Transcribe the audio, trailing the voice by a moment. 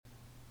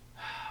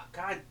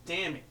God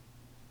damn it.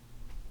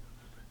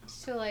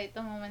 It's too late.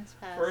 The moment's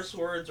passed. First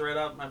words right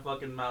out my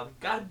fucking mouth.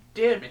 God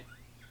damn it.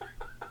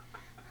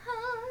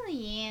 Oh,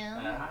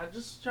 yeah. I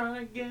just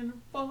trying to get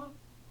involved.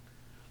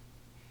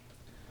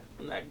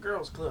 In that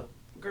girls club.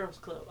 Girls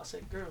club. I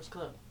said girls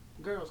club.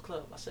 Girls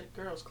club. I said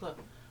girls club.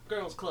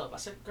 Girls club. I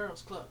said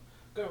girls club.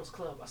 Girls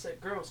club. I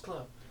said girls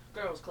club.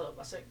 Girls club.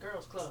 I said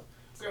girls club.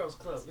 Girls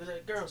club. I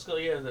said girls club.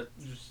 Yeah, the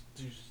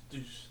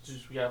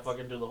just we gotta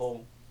fucking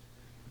do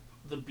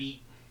the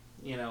beat,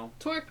 you know.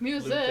 Twerk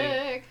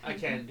music. I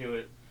can't do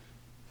it.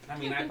 I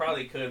mean, I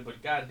probably could,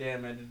 but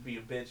goddamn, it'd be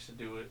a bitch to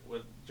do it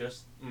with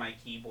just my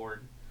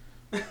keyboard.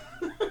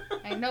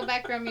 Like, no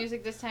background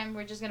music this time.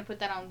 We're just gonna put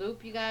that on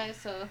loop, you guys.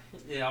 So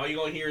yeah, all you're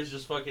gonna hear is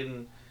just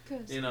fucking,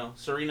 you know,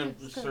 Serena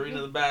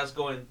the Bass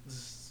going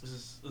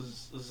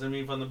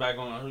me from the back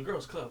going, oh,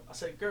 girls club. I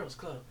said girls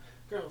club.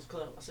 Girls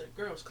club. I said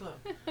girls club.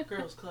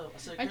 Girls club. I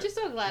said. Aren't you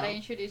so glad I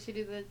introduced you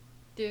to the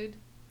dude?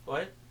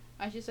 What?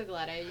 Aren't you so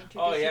glad I introduced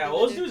you? Oh yeah, to what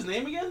the was dude? his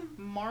name again?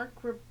 Mark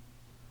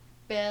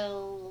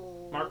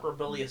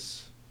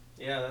Rebellious.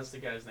 Yeah, that's the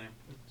guy's name.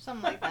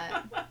 Something like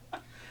that.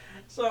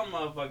 Some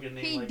fucking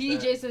name he like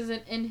DJs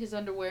isn't in his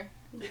underwear.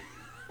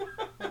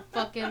 I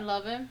fucking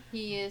love him.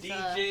 He is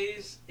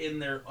DJs in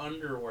their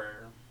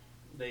underwear.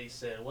 They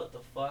said, "What the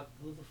fuck?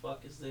 Who the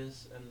fuck is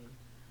this? And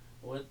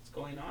what's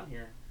going on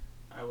here?"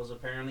 I was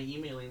apparently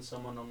emailing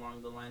someone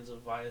along the lines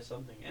of via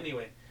something.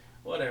 Anyway,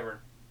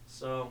 whatever.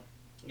 So,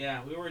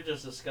 yeah, we were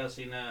just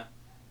discussing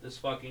this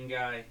fucking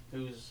guy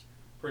who's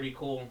pretty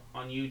cool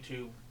on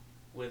YouTube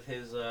with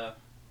his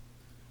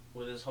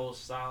whole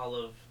style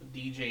of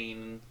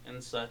DJing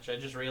and such. I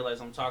just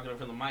realized I'm talking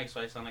from the mic,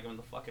 so I sound like I'm in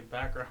the fucking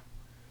background.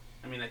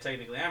 I mean, I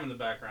technically am in the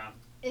background.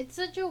 It's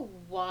such a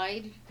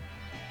wide...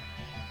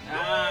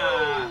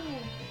 Ah!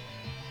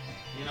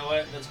 You know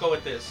what? Let's go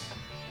with this.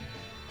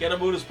 Get a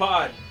Buddha's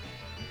Pod.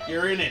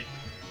 You're in it.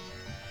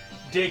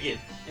 Dig it.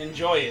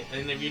 Enjoy it.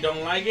 And if you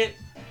don't like it,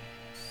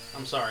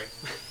 I'm sorry.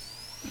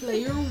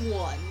 Player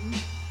 1.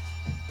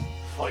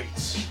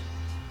 Fights.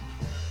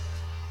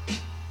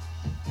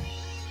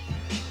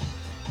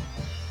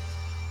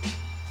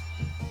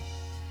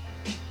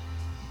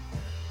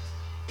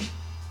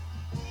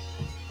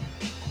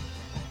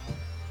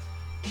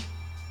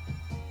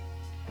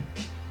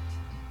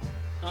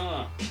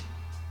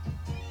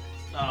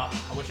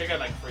 I wish I got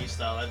like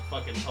freestyle. I'd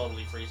fucking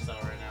totally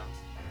freestyle right now.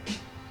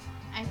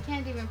 I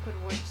can't even put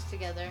words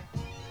together.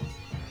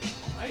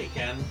 Oh, you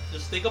can.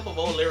 Just think up of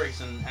old lyrics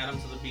and add them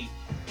to the beat.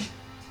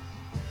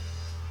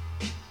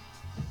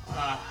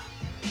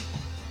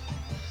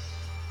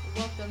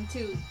 Welcome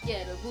to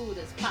Get a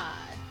Buddha's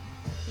Pod.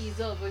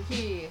 He's over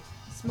here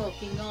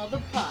smoking all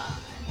the pot.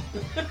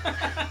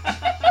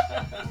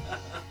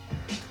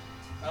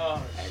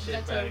 Oh, shit.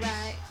 That's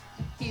alright.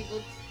 He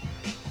will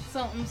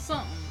something.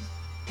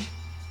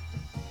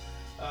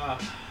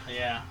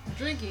 Yeah.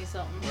 Drinking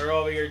something. We're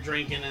over here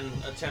drinking and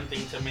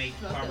attempting to make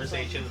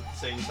conversation at the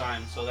same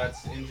time, so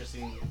that's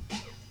interesting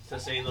to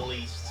say the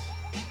least.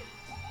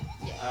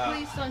 Yeah,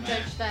 please don't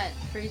judge that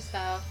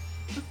freestyle.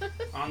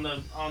 on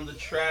the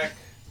track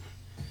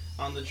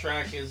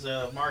is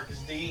Marcus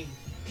D,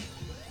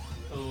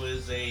 who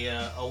is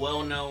a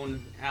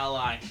well-known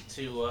ally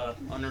to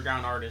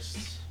underground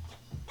artists.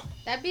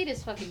 That beat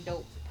is fucking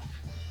dope.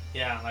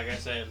 Yeah, like I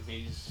said,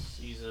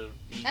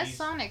 That's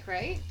Sonic,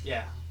 right?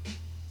 Yeah.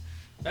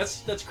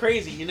 That's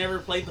crazy. You never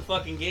played the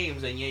fucking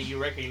games, and yet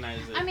you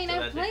recognize it. I mean,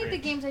 I've played the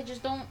games, I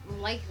just don't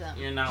like them.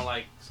 You're not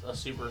like a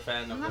super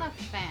fan of them. I'm not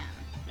a fan.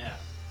 Yeah.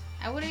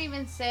 I wouldn't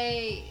even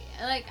say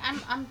like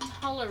I'm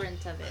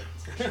tolerant of it.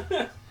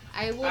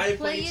 I will I play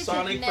played it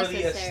Sonic if for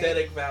necessary. the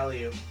aesthetic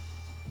value.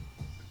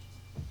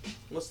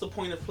 What's the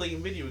point of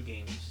playing video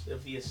games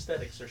if the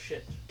aesthetics are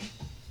shit?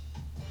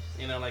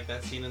 You know, like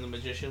that scene in The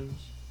Magicians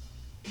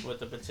with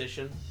the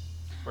petition,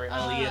 where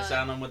Elliot's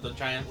on him with the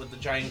giant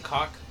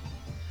cock.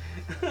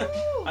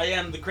 I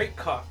am the great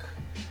cock.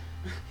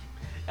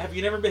 Have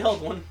you never beheld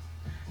one?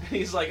 And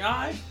he's like,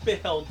 I've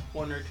beheld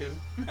one or two.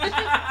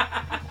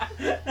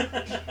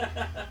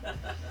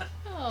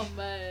 Oh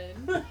man.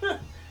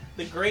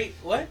 The great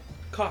what?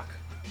 Cock.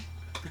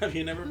 Have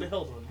you never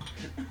beheld one?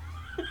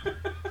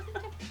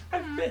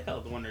 I've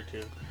beheld one or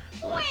two.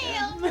 Well.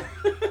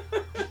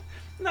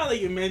 Now that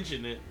you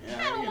mention it. Yeah,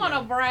 I don't want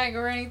to brag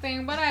or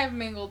anything, but I've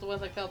mingled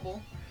with a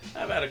couple.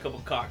 I've had a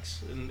couple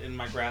cocks in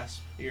my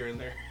grasp here and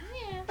there.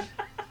 Yeah.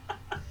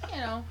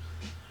 You know.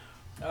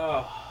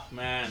 Oh,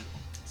 man.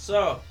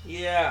 So,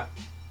 yeah.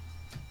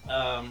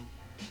 I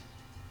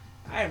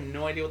have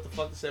no idea what the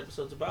fuck this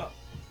episode's about.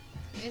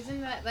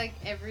 Isn't that like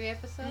every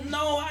episode?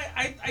 No,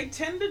 I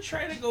tend to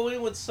try to go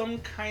in with some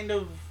kind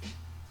of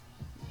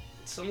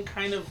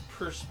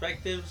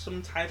perspective,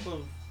 some type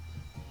of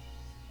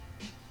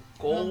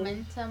goal.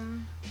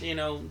 Momentum. You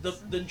know,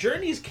 the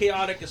journey's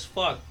chaotic as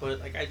fuck, but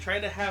like I try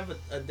to have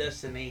a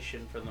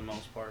destination for the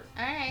most part.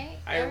 Alright.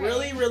 I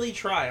really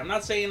try. I'm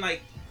not saying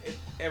like it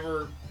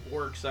ever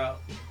works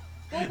out.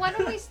 Well, why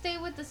don't we stay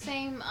with the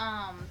same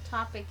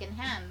topic in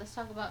hand? Let's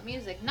talk about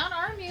music. Not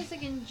our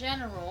music in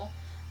general,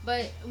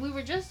 But we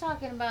were just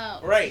talking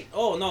about. Right.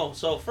 Oh no.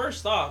 So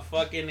first off,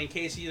 fucking, in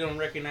case you don't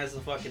recognize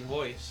the fucking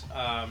voice,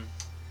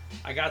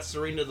 I got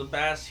Serena the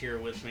Bass here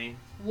with me.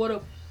 What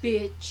a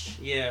bitch.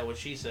 Yeah, what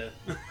she said.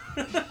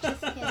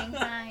 Just kidding.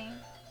 Hi.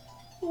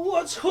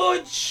 What's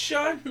hood,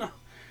 son? No.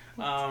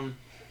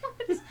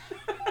 What's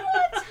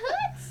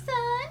hood,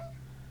 son?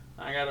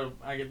 I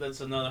get that's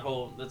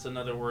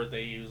another word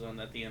they use on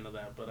at the end of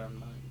that, but I'm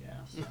not.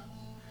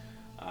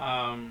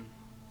 Yeah.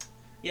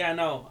 Yeah.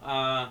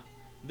 No.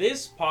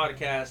 This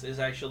podcast is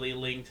actually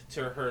linked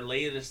to her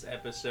latest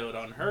episode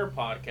on her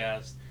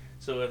podcast.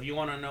 So if you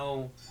want to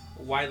know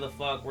why the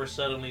fuck we're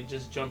suddenly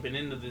just jumping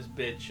into this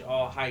bitch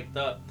all hyped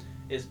up,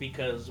 is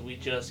because we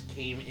just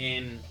came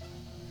in.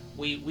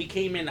 We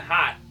came in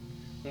hot,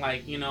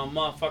 like, you know,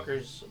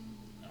 motherfuckers.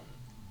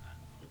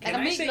 Can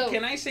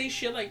I say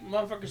shit like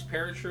motherfuckers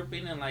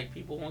paratrooping and like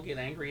people won't get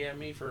angry at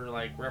me for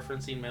like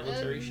referencing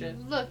military shit?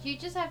 Look, you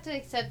just have to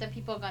accept that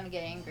people are gonna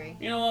get angry.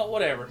 You know what?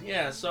 Whatever.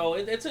 Yeah. So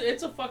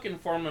it's a fucking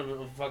form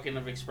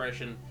of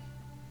expression.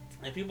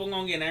 And people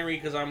gonna get angry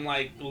because I'm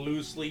like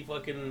loosely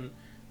fucking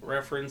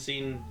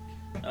referencing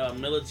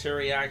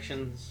military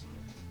actions.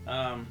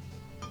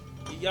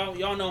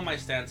 Y'all know my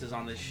stances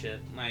on this shit.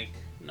 Like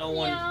no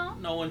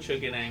one should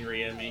get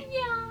angry at me.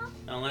 Yeah.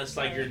 Unless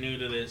like you're new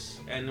to this,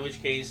 in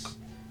which case,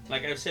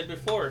 like I've said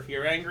before, if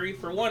you're angry,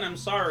 for one, I'm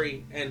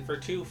sorry, and for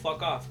two,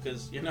 fuck off,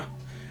 because, you know,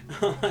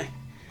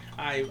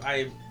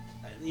 I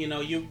you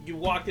know, you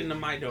walked into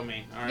my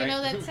domain, alright? You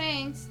know that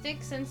saying,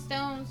 sticks and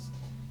stones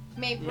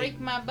may break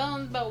my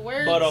bones, but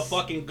words... But a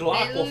fucking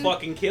Glock will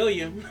fucking kill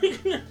you.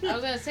 I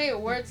was gonna say,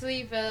 words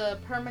leave a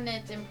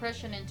permanent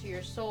impression into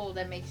your soul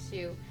that makes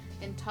you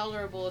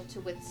intolerable to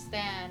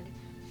withstand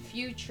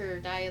future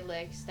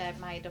dialects that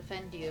might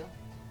offend you.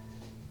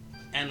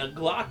 And a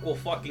Glock will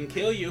fucking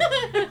kill you.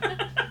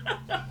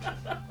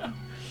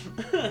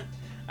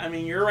 I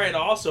mean, you're right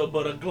also,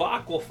 but a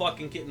Glock will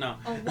fucking kill... No.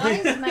 A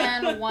wise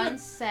man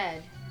once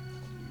said...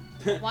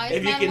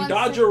 If you can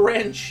dodge a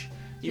wrench,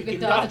 you can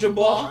dodge a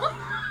ball.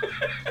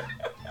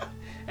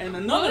 And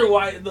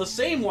the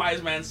same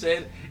wise man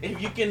said,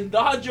 if you can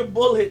dodge a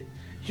bullet,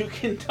 you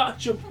can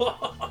dodge a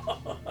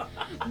ball.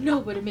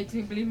 Nobody makes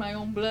me bleed my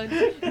own blood.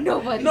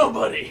 Nobody.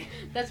 Nobody.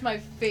 That's my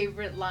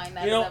favorite line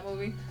out of that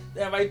movie.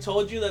 Have I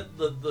told you that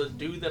the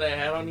dude that I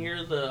had on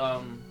here,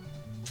 the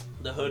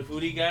Hood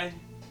Foodie guy,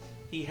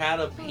 he had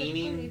a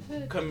painting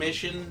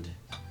commissioned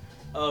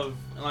of,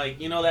 like,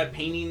 you know that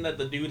painting that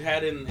the dude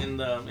had in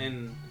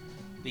the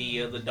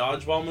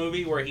Dodgeball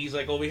movie where he's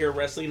like over here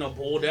wrestling a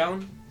bull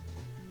down?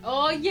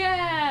 Oh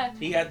yeah.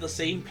 He had the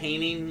same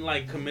painting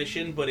like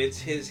commissioned, but it's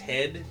his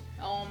head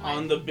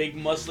on the big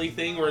muscly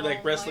thing or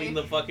like wrestling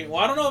the fucking.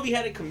 Well, I don't know if he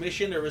had it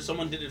commissioned or if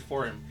someone did it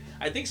for him.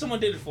 I think someone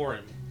did it for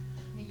him.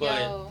 But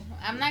yo,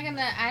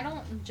 I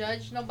don't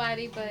judge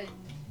nobody, but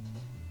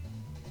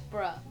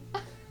bruh.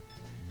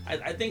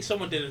 I think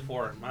someone did it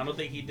for him. I don't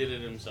think he did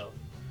it himself.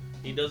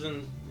 He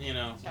doesn't, you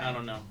know, sorry. I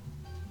don't know.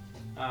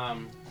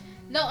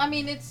 No, I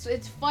mean,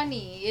 it's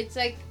funny. It's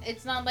like,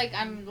 it's not like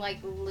I'm like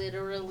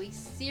literally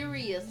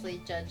seriously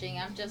judging.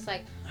 I'm just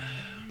like,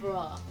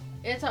 bruh.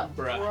 It's a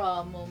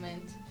bruh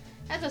moment.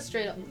 That's a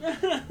straight up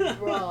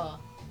bruh.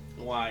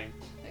 Why?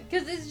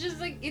 Because it's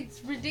just like,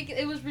 it's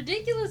ridiculous. It was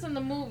ridiculous in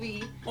the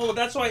movie. Well,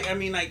 that's why, I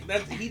mean, like,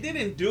 that he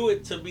didn't do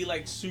it to be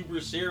like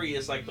super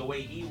serious like the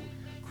way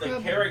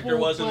the character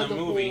was in the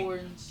movie.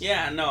 Horns.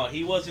 Yeah, no,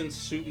 he wasn't.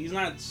 He's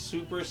not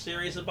super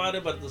serious about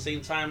it, but at the same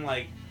time,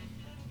 like,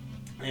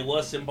 it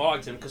was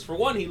symbolic to him. Because for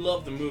one, he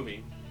loved the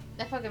movie.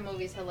 That fucking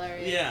movie's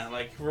hilarious. Yeah,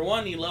 like, for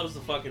one, he loves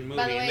the fucking movie.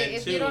 By the way, and then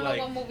if you don't know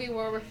what movie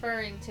we're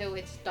referring to,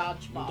 it's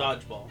Dodgeball.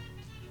 Dodgeball,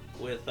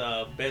 with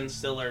Ben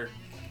Stiller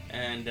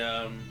and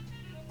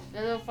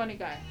the little funny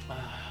guy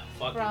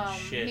fucking from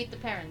shit. Meet the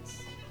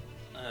Parents.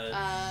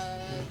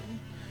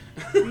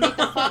 Meet the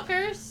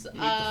Fockers. Meet the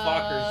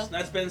Fockers.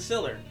 That's Ben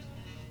Stiller.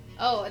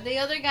 Oh, the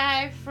other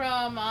guy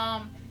from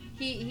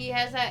he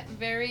has that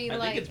very I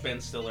think it's Ben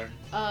Stiller.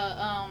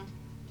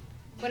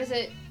 What is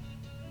it?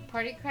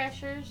 Party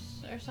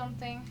Crashers or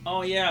something?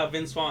 Oh yeah,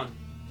 Vince Vaughn.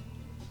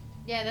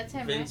 Yeah, that's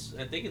him. Vince,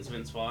 right? I think it's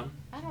Vince Vaughn.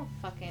 I don't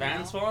fucking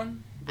Vance know.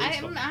 Vaughn?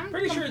 I'm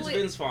pretty sure it's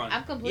Vince Vaughn.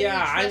 I'm completely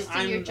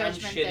trusting your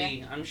judgment I'm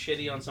shitty. there. I'm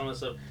shitty on some of the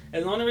stuff.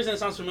 And the only reason it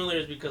sounds familiar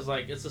is because,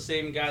 like, it's the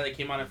same guy that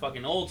came out in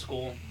fucking Old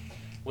School,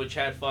 which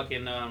had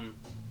fucking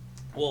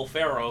Will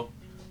Ferrell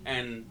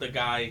and the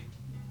guy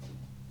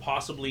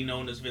possibly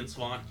known as Vince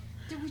Vaughn,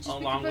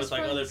 along with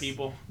like other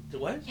people.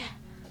 What? Yeah.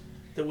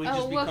 Did we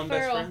just become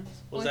best friends?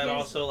 Was that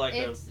also like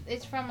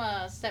It's from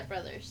Step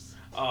Brothers.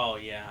 Oh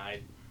yeah,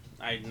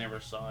 I never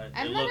saw it.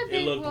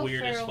 It looked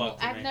weird as fuck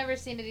to me. I've never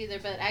seen it either,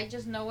 but I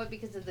just know it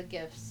because of the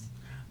GIFs.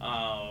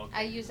 Oh. Okay.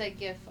 I use that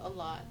GIF a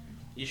lot.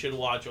 You should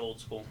watch Old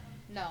School.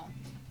 No.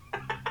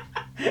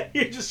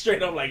 You're just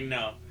straight up like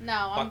no.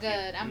 No, I'm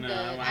good. I'm good.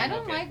 I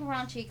don't like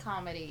raunchy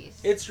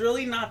comedies. It's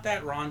really not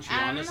that raunchy,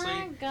 honestly.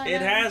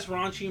 It has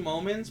raunchy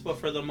moments, but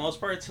for the most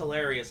part, it's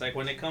hilarious. Like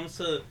when it comes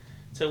to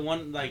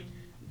one like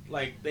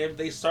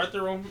they start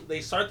their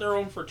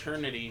own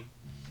fraternity,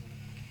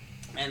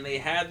 and they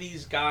have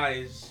these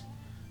guys,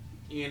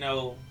 you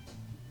know,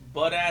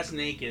 butt ass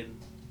naked.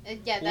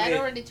 Yeah, that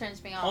already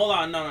turns me off. Hold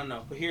on,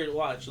 no. But here,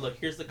 watch. Look,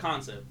 here's the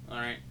concept. All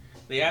right,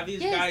 they have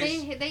these guys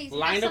they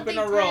lined up in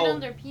a tied row on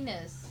their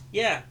penis.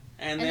 Yeah,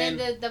 and then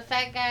the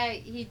fat guy,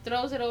 he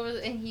throws it over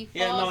and he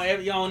falls.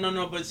 Yeah,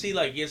 no. But see,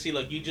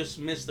 you just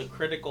missed the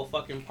critical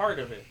fucking part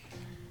of it.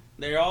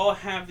 They all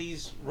have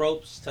these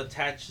ropes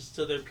attached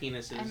to their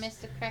penises. I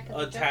missed the crack of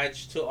the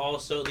attached to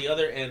also the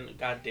other end.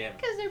 God damn it.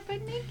 Because they're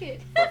butt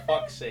naked. For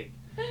fuck's sake.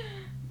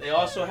 They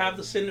also have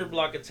the cinder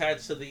block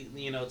attached to the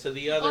to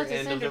the other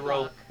end of the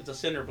rope. It's a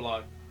cinder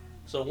block.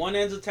 So one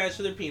end's attached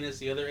to their penis,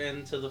 the other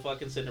end to the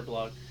fucking cinder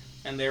block.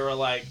 And they were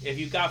like, if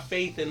you got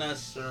faith in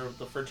us or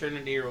the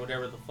fraternity or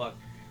whatever the fuck,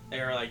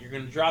 they were like, you're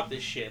gonna drop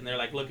this shit. And they're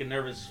like looking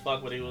nervous as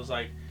fuck, but he was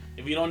like,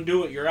 if you don't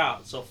do it, you're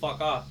out. So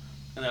fuck off.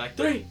 And they're like,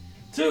 3,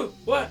 2,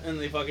 what? And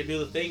they fucking do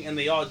the thing, and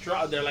they all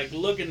drop. They're like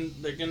looking,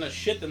 they're gonna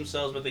shit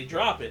themselves, but they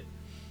drop it.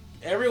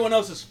 Everyone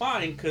else is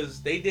fine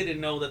because they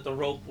didn't know that the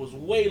rope was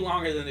way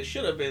longer than it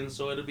should have been,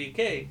 so it'll be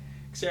okay.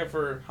 Except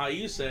for how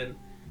you said,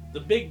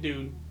 the big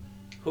dude,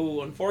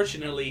 who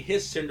unfortunately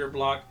his cinder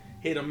block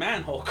hit a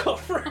manhole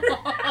cover.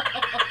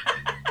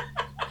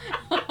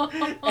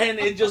 And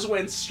it just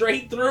went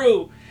straight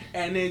through,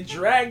 and it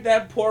dragged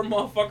that poor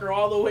motherfucker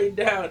all the way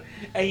down,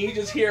 and you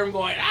just hear him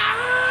going,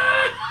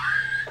 ah!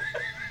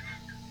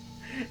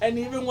 And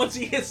even once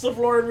he hits the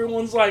floor,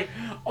 everyone's like,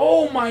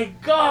 oh my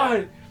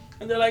god!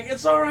 And they're like,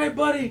 it's alright,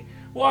 buddy.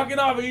 Walk it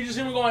off. And you just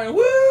hear him going,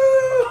 woo!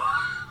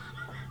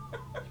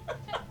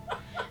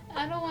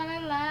 I don't want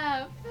to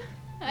laugh.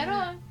 I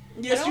don't.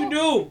 Yes, you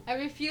do. I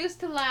refuse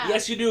to laugh.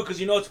 Yes, you do,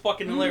 because you know it's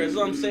fucking hilarious. That's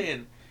what I'm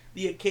saying.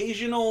 The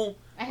occasional...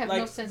 I have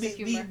no sense of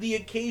humor. The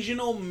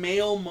occasional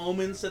male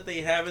moments that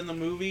they have in the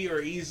movie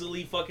are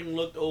easily fucking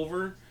looked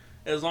over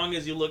as long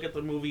as you look at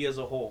the movie as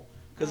a whole.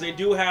 Because they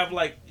do have,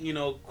 like,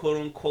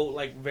 quote-unquote,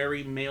 like,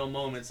 very male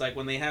moments. Like,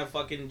 when they have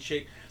fucking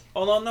chick...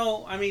 Although,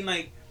 no, I mean,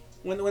 like...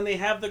 When they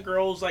have the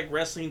girls like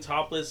wrestling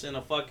topless in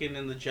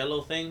the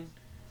Jello thing,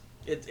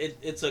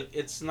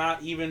 it's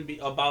not even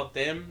about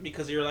them,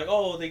 because you're like,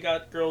 oh, they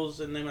got girls,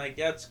 and then like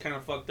that's kind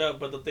of fucked up.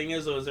 But the thing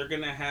is, though, is they're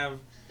gonna have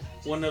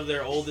one of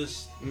their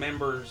oldest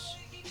members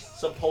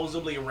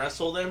supposedly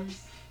wrestle them.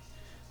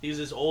 He's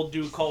this old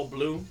dude called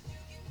Blue.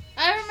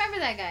 I remember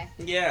that guy.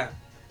 Yeah,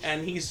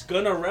 and he's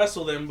gonna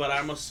wrestle them, but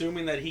I'm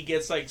assuming that he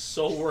gets like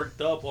so worked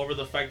up over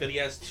the fact that he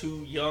has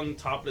 2 young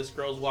topless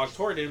girls walk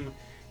toward him,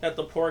 that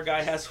the poor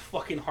guy has a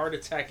fucking heart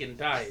attack and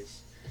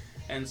dies.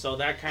 And so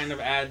that kind of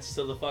adds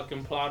to the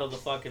fucking plot of the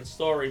fucking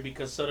story,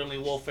 because suddenly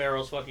Will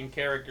Ferrell's fucking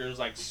character is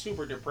like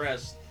super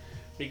depressed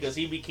because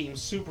he became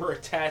super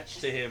attached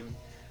to him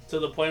to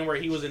the point where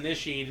he was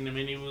initiating him,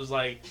 and he was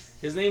like,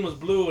 his name was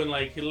Blue, and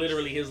like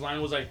his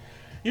line was like,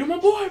 you're my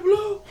boy,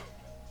 Blue!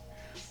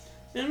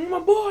 You're my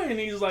boy! And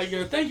he's like,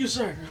 thank you,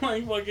 sir.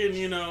 Like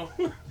fucking,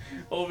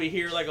 over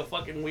here like a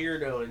fucking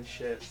weirdo and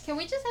shit. Can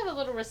we just have a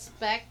little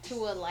respect to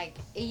a like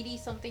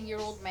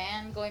 80-something-year-old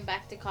man going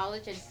back to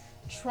college and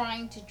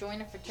trying to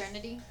join a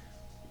fraternity?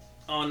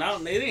 Oh, no,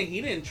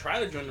 he didn't try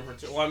to join the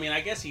fraternity. Well, I mean,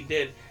 I guess he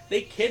did.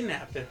 They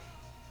kidnapped him.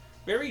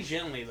 Very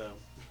gently, though.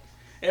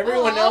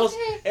 Everyone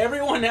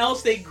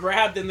else they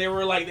grabbed, and they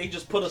were like, they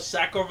just put a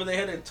sack over their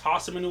head and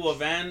tossed him into a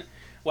van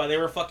while they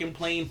were fucking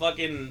playing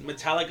fucking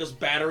Metallica's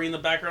Battery in the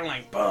background,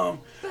 like, boom,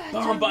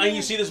 boom, boom, and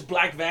you see this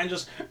black van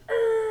just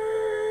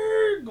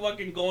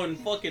fucking going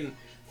fucking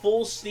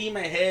full steam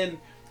ahead,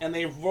 and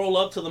they roll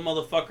up to the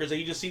motherfuckers,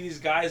 and you just see these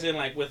guys in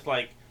like with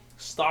like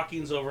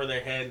stockings over their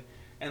head,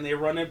 and they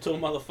run up to a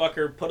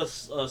motherfucker, put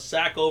a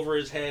sack over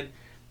his head,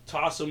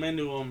 toss him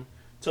into him,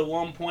 to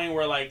one point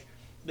where like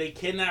they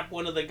kidnap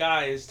one of the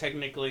guys.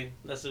 Technically,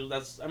 that's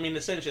I mean,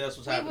 essentially that's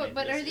what's happening.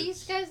 But are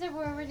these guys that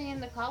were already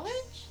in the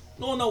college?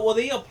 No. Well,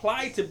 they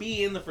applied to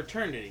be in the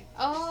fraternity.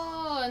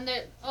 Oh, and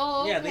they're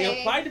okay. Yeah, they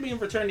applied to be in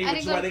fraternity, which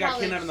is why they got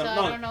kidnapped. So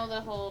I don't know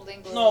the whole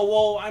lingo. No,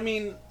 well, I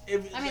mean,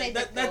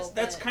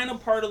 that's kind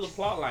of part of the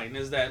plot line,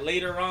 is that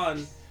later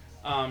on,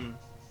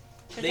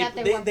 they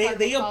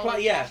apply.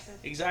 Yeah,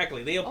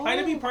 exactly. They apply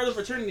to be part of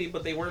the fraternity,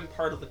 but they weren't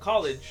part of the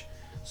college.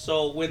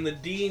 So when the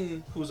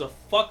dean, who's a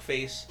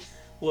fuckface,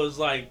 was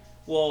like,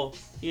 well,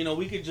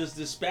 we could just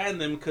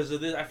disband them because of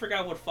this. I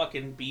forgot what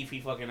fucking beef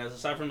he fucking has,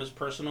 aside from his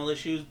personal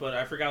issues, but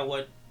I forgot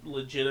what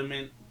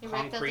legitimate,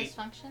 concrete...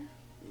 dysfunction?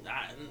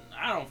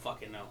 I don't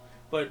fucking know.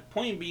 But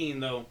point being,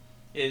 though,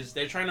 is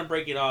they're trying to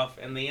break it off,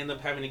 and they end up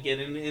having to get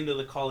into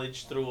the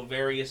college through a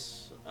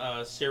various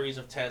series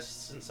of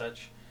tests and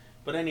such.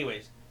 But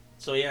anyways,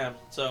 so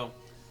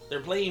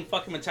they're playing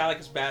fucking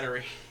Metallica's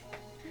Battery.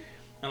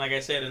 And like I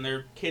said, and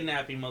they're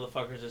kidnapping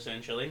motherfuckers,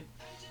 essentially.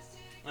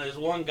 There's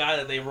one guy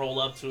that they roll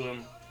up to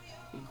him,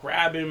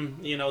 grab him,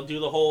 do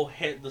the whole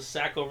the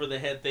sack over the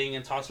head thing,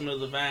 and toss him into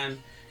the van.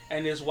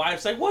 And his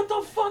wife's like, "What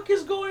the fuck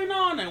is going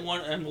on?"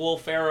 And Will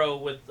Ferrell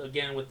with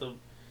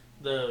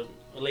the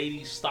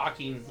lady's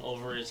stocking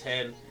over his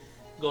head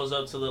goes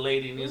up to the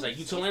lady, and he's like,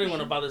 "You tell anyone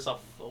about this,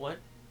 what?"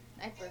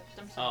 I burped.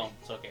 I'm sorry. Oh,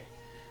 it's okay.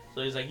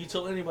 So he's like, "You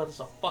tell anyone about this,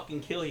 I'll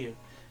fucking kill you."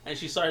 And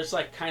she starts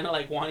like kind of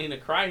like wanting to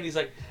cry, and he's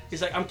like,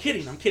 I'm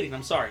kidding,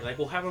 I'm sorry. Like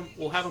we'll have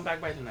him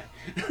back by tonight.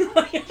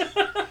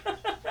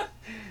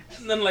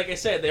 And then, like I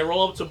said, they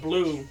roll up to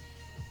Blue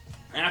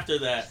after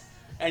that,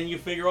 and you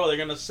figure, oh, they're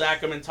gonna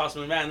sack him and toss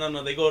him in the van.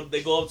 No, they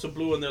go up to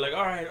Blue, and they're like,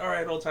 all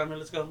right, old timer,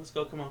 let's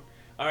go, come on.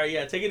 All right,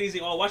 yeah, take it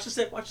easy. Oh, watch the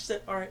step.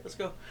 All right, let's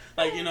go.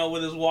 Like, you know,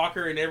 with his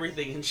walker and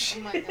everything and shit.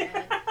 Oh my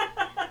god.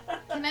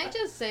 Can I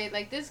just say,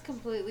 like, this is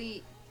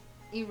completely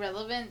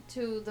irrelevant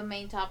to the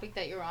main topic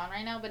that you're on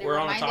right now, but it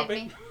reminded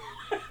me.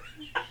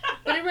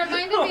 But it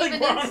reminded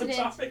me of an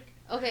incident.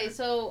 Okay,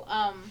 so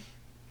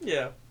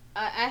yeah.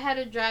 I had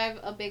to drive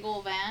a big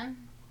old van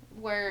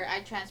where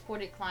I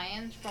transported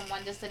clients from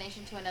one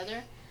destination to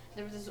another.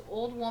 There was this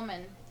old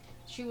woman.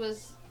 She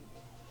was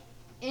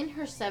in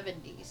her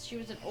 70s. She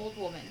was an old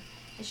woman.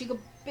 And she could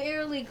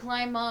barely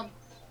climb up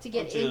to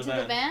get into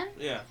the van.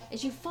 Yeah. And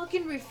she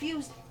fucking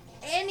refused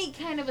any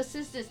kind of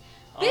assistance.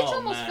 Bitch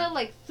almost fell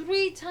like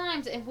 3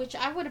 times, in which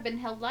I would have been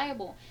held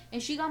liable.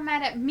 And she got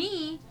mad at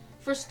me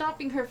for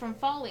stopping her from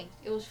falling.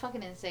 It was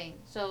fucking insane.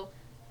 So,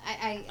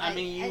 I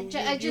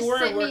just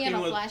sent me in a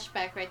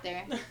flashback right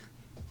there.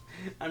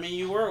 I mean,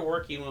 you were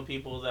working with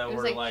people that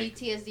were like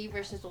PTSD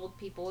versus old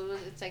people.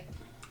 It's like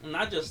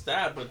not just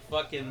that, but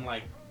fucking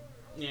like,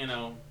 you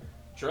know,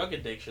 drug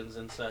addictions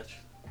and such.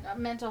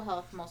 Mental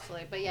health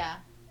mostly, but yeah.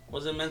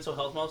 Was it mental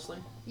health mostly?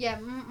 Yeah,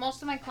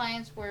 most of my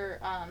clients were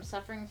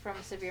suffering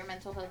from severe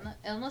mental health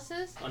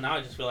illnesses. Oh, now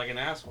I just feel like an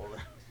asshole.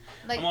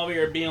 Like, I'm over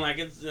here being like,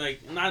 it's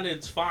like, not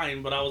it's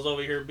fine, but I was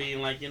over here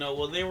being like, you know,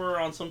 well, they were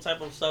on some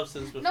type of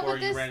substance before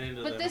you ran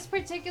into them. But this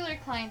particular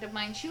client of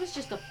mine, she was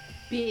just a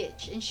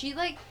bitch. And she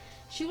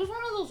was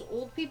one of those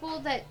old people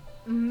that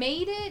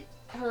made it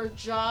her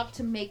job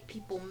to make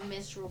people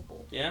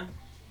miserable. Yeah?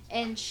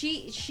 And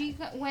she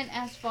went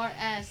as far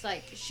as,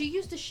 like, she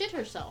used to shit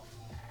herself.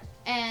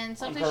 And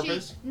sometimes on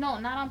purpose? No,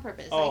 not on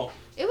purpose. Oh. Like,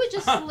 it would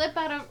just slip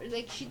out of,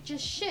 like, she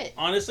just shit.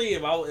 Honestly,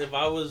 if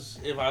I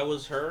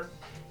was her,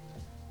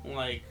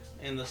 like,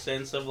 in the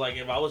sense of, like,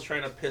 if I was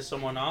trying to piss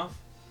someone off,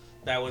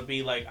 that would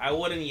be, like, I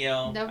wouldn't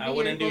yell, I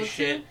wouldn't do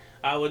shit.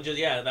 I would just,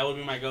 that would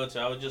be my go-to.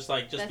 I would just,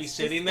 like, be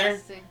sitting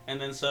disgusting. There, and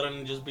then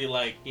suddenly just be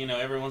like, you know,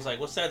 everyone's like,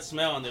 what's that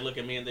smell? And they look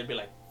at me and they'd be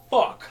like,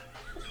 fuck.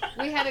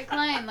 We had a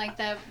client like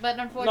that, but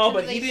unfortunately, no,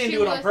 but he didn't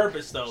do it on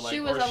purpose, though. Like,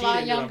 she was a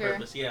lot younger.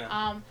 Purpose,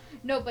 yeah.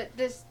 No, but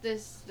this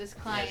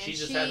client, she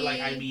just had like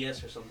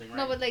IBS or something, right?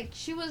 No, but like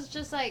she was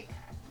just like,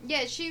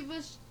 she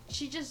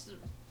just,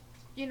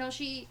 you know,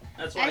 she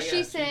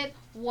said,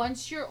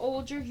 once you're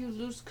older, you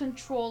lose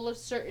control of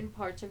certain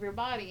parts of your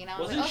body. And I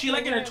was Wasn't she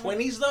like in her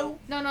 20s though?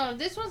 No,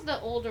 this was the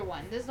older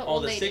one. This is the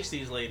old lady. Oh, the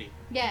 60s lady.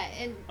 Yeah,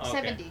 in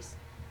 70s.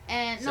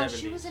 And no, 70s.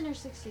 She was in her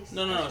 60s.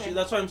 No.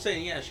 That's what I'm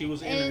saying. Yeah, she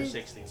was in her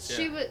 60s.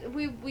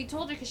 Yeah. We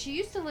told her because she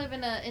used to live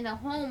in a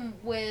home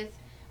with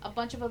a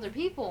bunch of other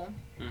people.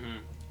 Mm-hmm.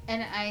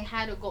 And I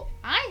had to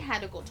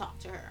go talk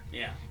to her.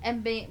 Yeah.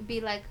 And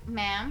be like,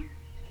 ma'am,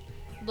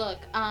 look,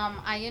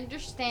 I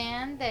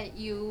understand that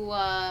you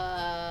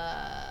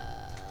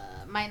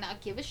might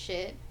not give a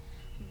shit,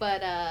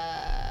 but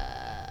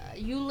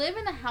you live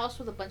in a house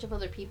with a bunch of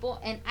other people,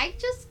 and I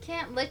just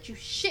can't let you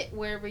shit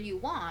wherever you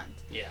want.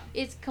 Yeah.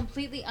 It's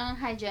completely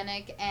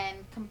unhygienic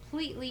and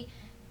completely,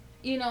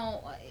 you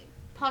know,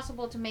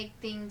 possible to make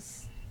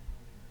things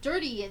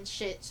dirty and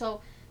shit.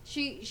 So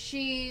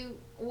she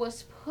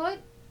was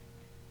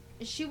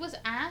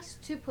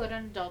asked to put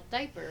an adult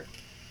diaper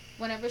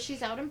whenever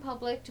she's out in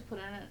public, to put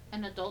on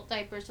an adult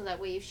diaper, so that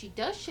way if she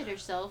does shit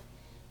herself,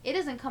 it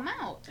doesn't come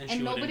out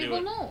and nobody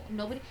will know.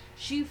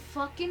 She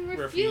fucking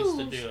refused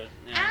to do it.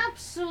 Yeah.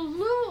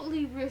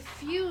 Absolutely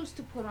refused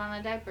to put on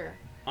a diaper.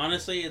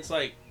 Honestly, it's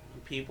like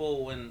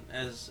people, when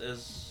as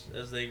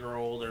they grow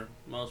older,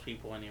 most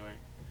people anyway,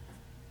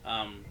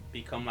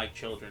 become like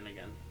children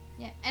again.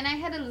 Yeah, and I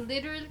had to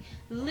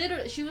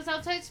literally, she was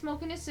outside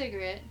smoking a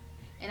cigarette.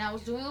 And I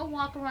was doing a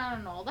walk around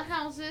in all the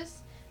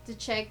houses to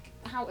check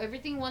how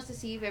everything was, to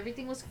see if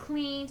everything was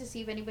clean, to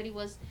see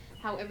if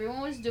how everyone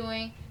was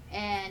doing.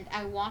 And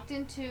I walked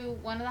into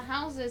one of the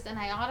houses and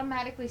I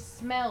automatically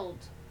smelled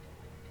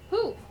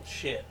poop.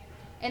 Shit.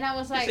 And I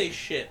was like, you say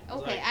shit.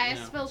 Okay, like, I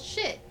smelled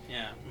shit.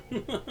 Yeah.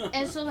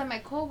 And so then my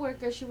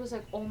coworker, she was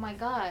like, oh my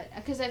god.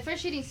 Because at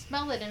first she didn't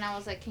smell it, and I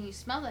was like, can you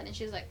smell it? And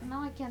she was like, no,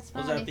 I can't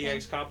smell anything. Was that the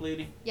ex-cop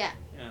lady? Yeah.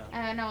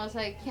 And I was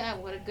like, yeah,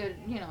 what a good,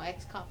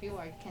 ex-cop you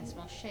are. You can't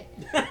smell shit.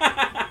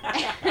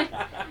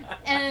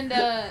 And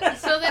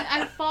so then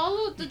I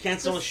followed the... You can't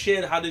smell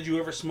shit. How did you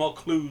ever smell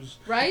clues?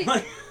 Right?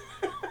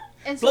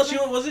 And so plus,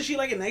 wasn't she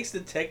like an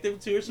ex-detective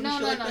too or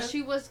something? No,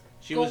 she was...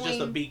 She was just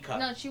a beat cop.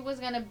 No, she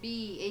was gonna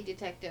be a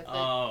detective.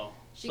 Oh,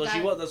 she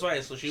was. That's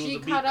right. So she was a beat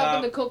cop. She caught up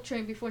on the coke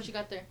train before she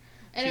got there.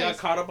 Anyways, she got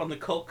caught up on the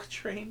coke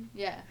train.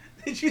 Yeah.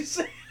 Did you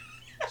say?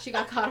 She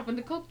got caught up on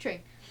the coke train.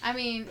 I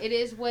mean, it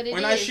is what it is.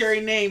 We're not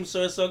sharing names,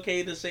 so it's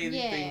okay to say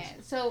these things.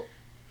 Yeah. So,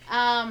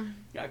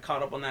 got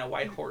caught up on that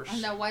white horse.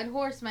 On that white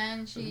horse,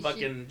 man. She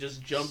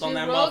just jumped on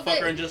that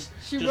motherfucker and just.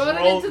 She rode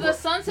it into the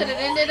sunset. It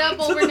ended up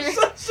over there.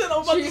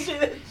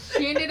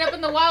 She ended up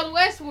in the Wild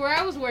West where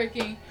I was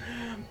working.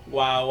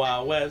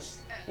 Wild West.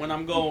 when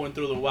I'm going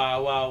through the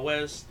Wild Wild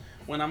West,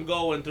 when I'm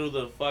going through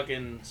the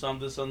fucking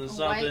something,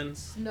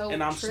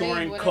 and I'm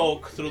snoring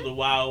coke through the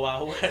Wild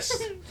Wild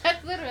West.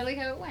 That's literally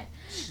how it went.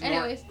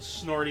 Anyways,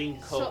 snorting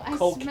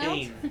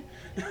cocaine.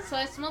 So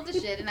I smelled the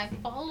shit and I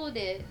followed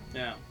it.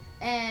 Yeah.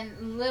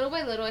 And little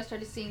by little, I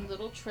started seeing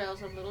little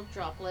trails of little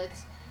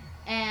droplets,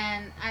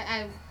 and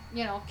I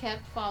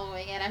kept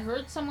following it. I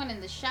heard someone in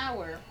the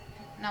shower,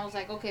 and I was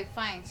like, okay,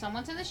 fine,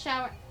 someone's in the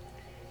shower.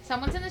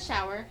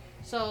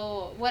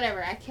 So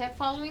whatever. I kept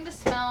following the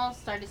smell.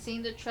 Started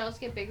seeing the trails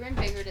get bigger and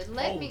bigger. It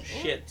led me.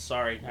 Shit!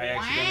 Sorry, I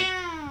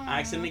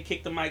accidentally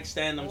kicked the mic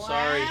stand. I'm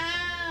sorry.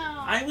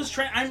 I was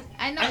trying.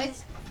 I know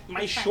it's.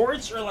 My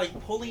shorts are like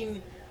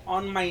pulling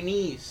on my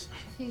knees.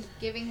 He's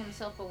giving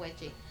himself a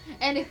wedgie.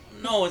 And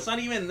no, it's not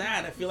even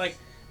that. I feel like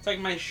it's like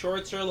my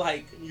shorts are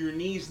like your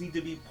knees need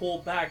to be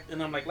pulled back,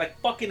 and I'm like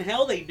fucking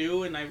hell they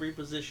do, and I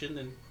repositioned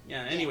and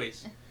yeah.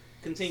 Anyways.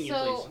 Continue,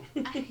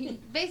 please.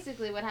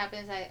 Basically, what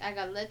happened is I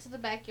got led to the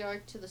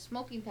backyard to the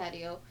smoking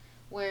patio,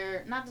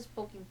 where not the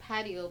smoking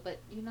patio,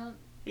 but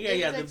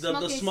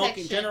the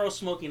smoking general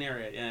smoking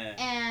area, yeah.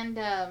 And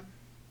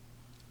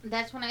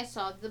that's when I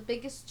saw the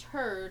biggest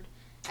turd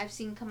I've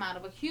seen come out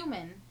of a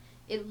human.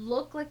 It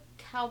looked like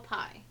cow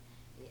pie.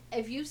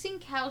 If you've seen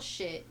cow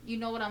shit, you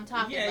know what I'm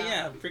talking about.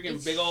 Yeah,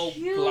 freaking big old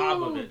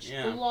glob of it.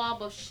 Yeah,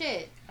 blob of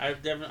shit.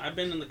 I've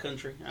been in the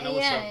country. I know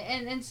what's up.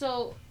 And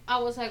so I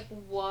was like,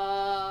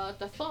 what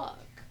the fuck?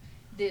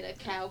 Did a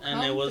cow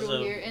come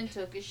through here and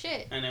took a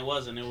shit? And it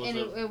wasn't.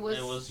 It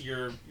was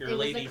your lady friend. It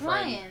was a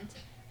client,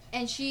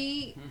 and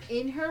she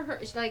in her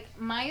like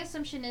my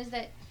assumption is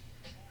that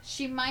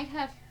she might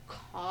have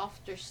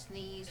coughed or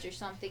sneezed or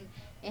something,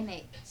 and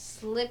it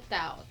slipped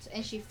out,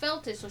 and she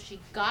felt it, so she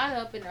got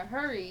up in a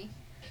hurry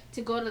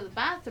to go to the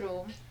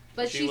bathroom,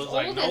 but she's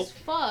old as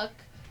fuck,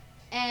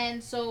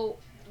 and so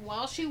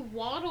while she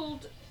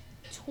waddled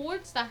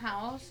towards the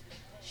house,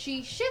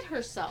 she shit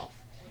herself,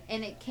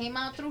 and it came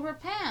out through her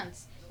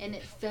pants, and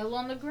it fell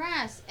on the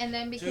grass, and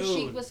then because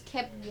she was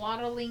kept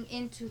waddling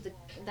into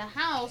the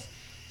house,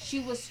 she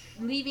was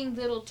leaving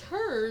little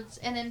turds,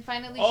 and then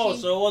finally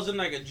so it wasn't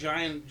like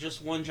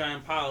just one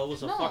giant pile, it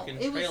was a fucking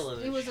trail of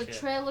shit. It was a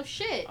trail of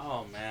shit.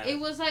 Oh man. It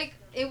was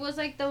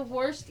like the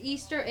worst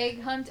Easter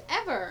egg hunt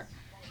ever.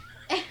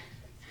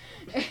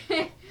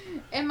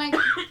 And my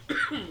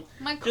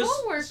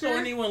coworker. So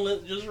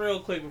anyone, just real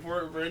quick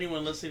for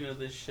anyone listening to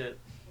this shit,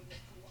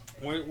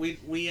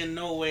 we in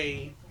no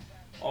way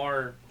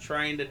are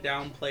trying to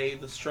downplay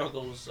the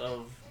struggles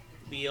of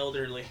the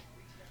elderly.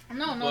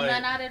 No,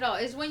 not at all.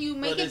 It's when you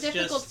make it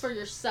difficult for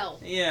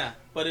yourself. Yeah,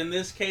 but in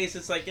this case,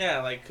 it's like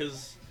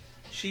because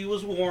she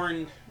was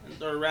warned,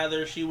 or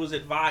rather, she was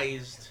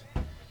advised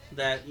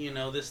that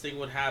this thing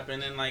would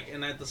happen,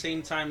 and at the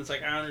same time, it's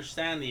like I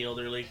understand the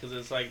elderly because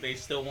it's like they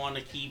still want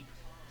to keep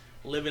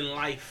living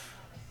life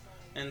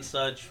and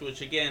such,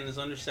 which again is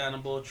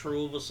understandable,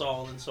 true of us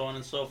all, and so on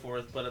and so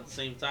forth. But at the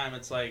same time,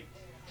 it's like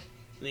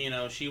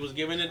she was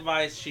given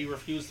advice, she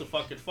refused to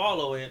fucking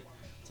follow it.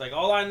 It's like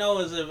all I know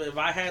is if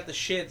I had the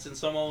shits and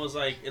someone was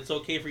like, "It's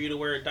okay for you to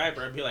wear a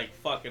diaper," I'd be like,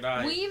 "Fuck it,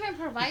 We even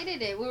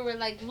provided it. We were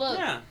like, "Look,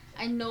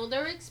 I know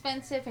they're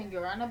expensive and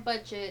you're on a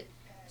budget."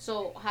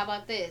 So how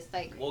about this?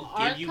 Like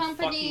our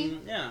company,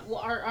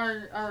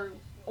 our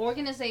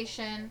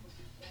organization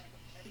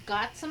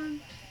got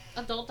some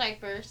adult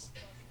diapers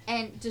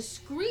and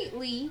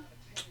discreetly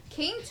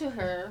came to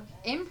her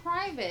in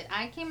private.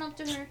 I came up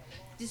to her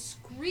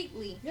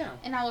discreetly,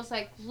 and I was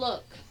like,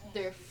 "Look,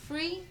 they're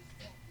free.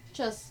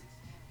 Just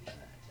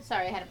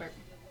sorry, I had a burp.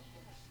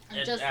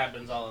 It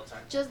happens all the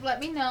time. Just let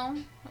me know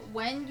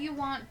when you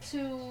want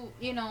to,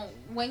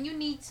 when you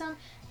need some,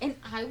 and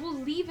I will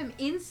leave him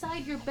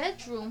inside your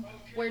bedroom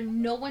where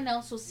no one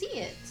else will see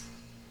it."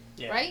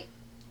 Yeah. Right?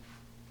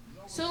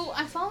 So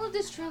I followed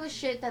this trail of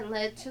shit that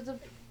led to the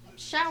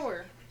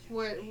shower,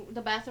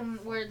 the bathroom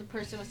where the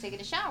person was taking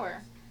a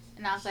shower.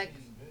 And I was like,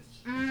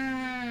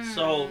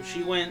 So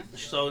she went,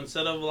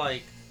 instead of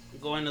like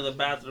going to the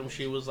bathroom,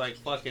 she was like,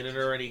 fuck it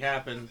already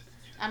happened.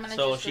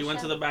 So she went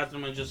to the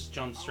bathroom and just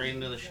jumped straight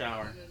into the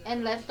shower.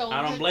 And left all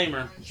I don't blame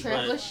her.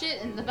 Trail of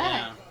shit in the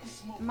back.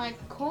 Yeah. My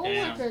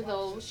coworker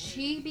though,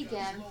 she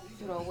began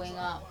throwing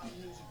up.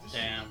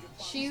 Damn.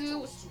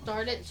 She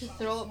started to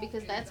throw up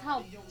because that's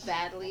how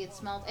badly it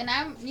smelled. And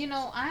I'm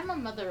a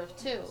mother of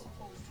two.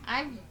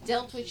 I've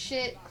dealt with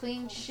shit,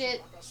 cleaned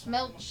shit,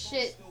 smelled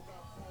shit.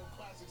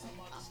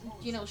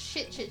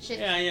 Shit.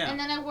 Yeah. And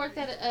then I worked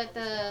at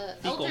the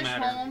elders'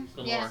 home.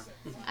 Yeah,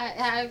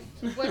 I've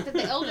worked at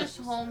the elders'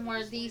 home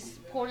where these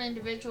poor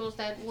individuals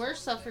that were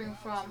suffering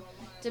from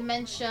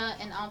dementia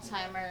and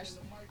Alzheimer's,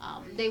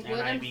 they would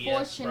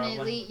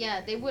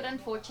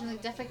unfortunately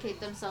defecate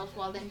themselves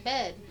while in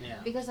bed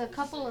because a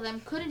couple of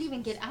them couldn't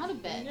even get out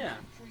of bed. Yeah.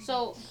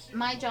 So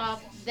my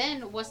job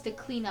then was to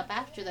clean up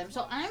after them.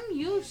 So I'm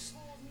used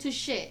to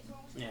shit.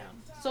 Yeah.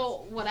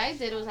 So what I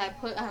did was I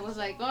was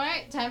like, all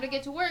right, time to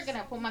get to work, and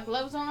I put my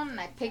gloves on and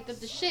I picked up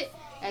the shit.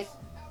 I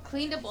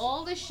cleaned up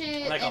all the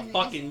shit. Like a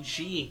fucking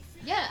G.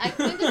 Yeah, I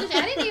cleaned up the shit.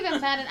 I didn't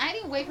even bat it. I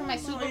didn't wait for my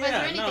supervisor or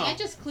anything. No. I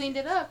just cleaned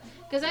it up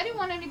because I didn't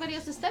want anybody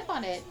else to step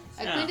on it.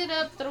 I cleaned it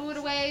up, threw it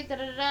away,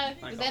 da-da-da-da.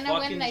 Like then I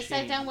went and I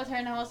sat down with her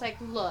and I was like,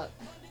 look,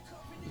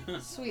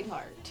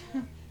 sweetheart,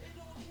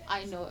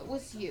 I know it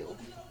was you.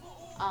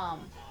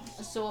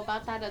 So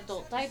about that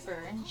adult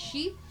diaper, and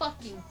she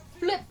fucking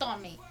flipped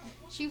on me.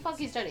 She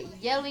fucking started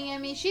yelling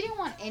at me. She didn't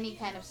want any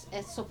kind of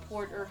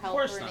support or help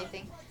or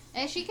anything.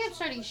 And she kept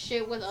starting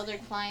shit with other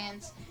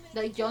clients.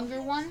 The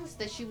younger ones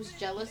that she was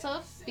jealous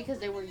of because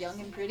they were young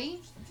and pretty.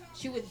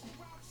 She would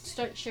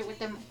start shit with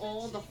them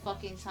all the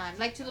fucking time.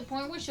 Like to the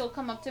point where she'll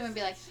come up to him and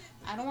be like,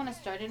 I don't want to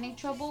start any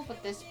trouble,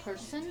 but this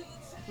person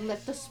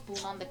left the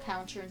spoon on the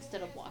counter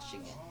instead of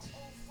washing it.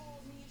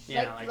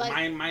 Yeah,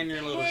 like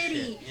minor little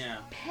shit. Yeah.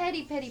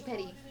 Petty.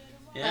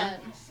 Yeah?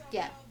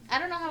 Yeah. I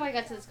don't know how I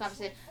got to this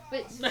conversation,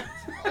 but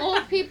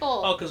old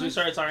people. Oh, because we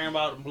started talking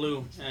about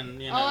Blue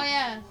and,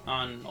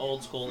 on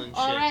Old School and shit.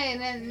 All right,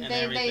 and then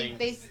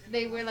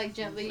they were like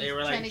gently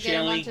trying to get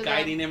him onto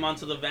guiding him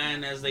onto the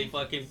van as they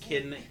fucking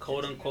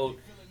quote unquote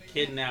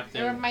kidnapped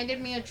him. It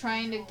reminded me of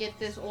trying to get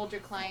this older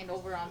client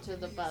over onto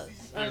the bus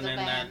or and the then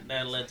van.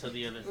 that led to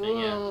the other thing.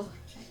 Ooh.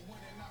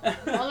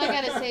 Yeah. All I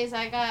gotta say is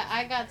I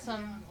got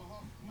some.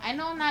 I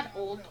know not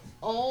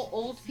all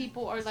old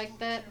people are like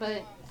that,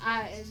 but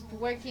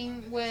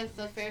working with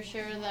a fair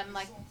share of them,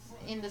 like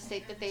in the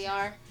state that they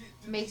are,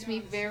 makes me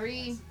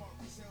very.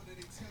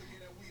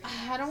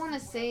 I don't want to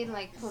say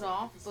like put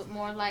off, but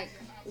more like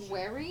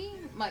wary,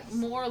 like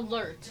more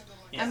alert.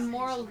 Yeah. I'm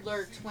more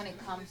alert when it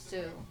comes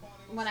to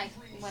when I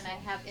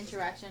have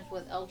interactions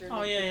with elderly.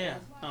 Oh yeah,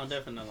 people. Oh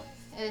definitely.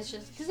 It's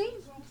just because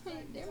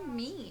they're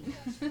mean.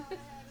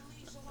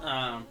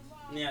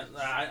 Yeah,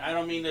 I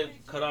don't mean to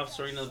cut off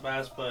Serena's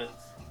Bass,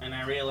 and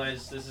I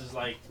realize this is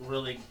like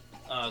really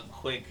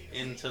quick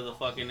into the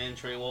fucking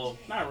entry. Well,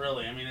 not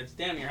really. I mean, it's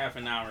damn near half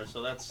an hour,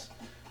 so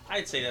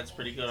I'd say that's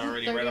pretty good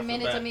already. 30 right off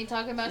minutes the bat. of me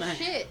talking about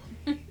shit.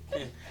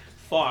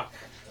 Fuck.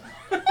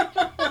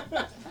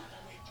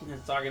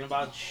 It's talking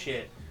about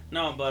shit.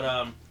 No, but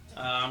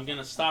I'm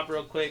gonna stop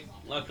real quick.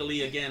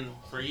 Luckily, again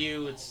for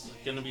you, it's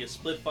gonna be a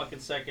split fucking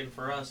second.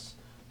 For us,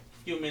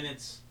 a few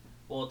minutes.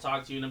 We'll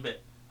talk to you in a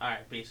bit. All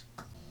right, peace.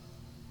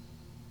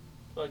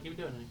 Well, keep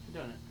doing it. Keep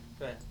doing it.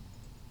 Go ahead.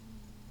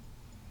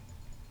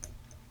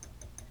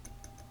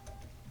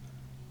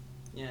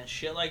 Yeah,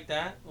 shit like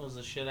that was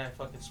the shit I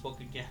fucking spoke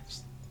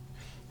against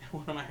in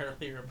one of my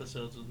earlier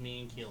episodes with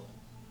me and Keelan.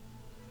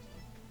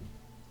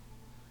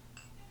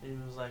 He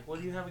was like,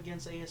 what do you have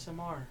against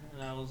ASMR?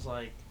 And I was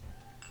like,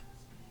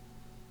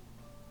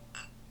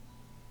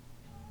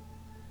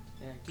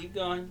 yeah, keep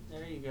going.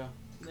 There you go.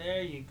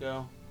 There you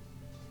go.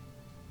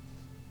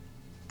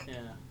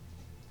 Yeah.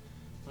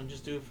 Don't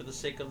just do it for the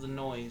sake of the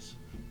noise.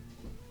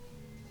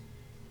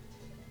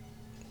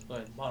 Go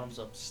ahead, bottoms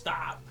up.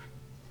 Stop.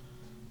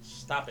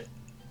 Stop it.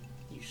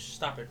 You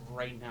stop it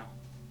right now.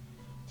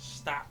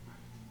 Stop.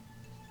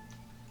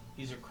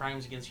 These are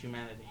crimes against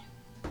humanity.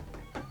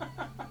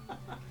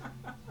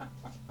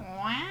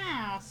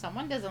 Wow,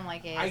 someone doesn't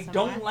like ASMR. I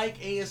don't like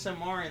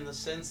ASMR in the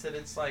sense that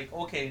it's like,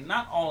 okay,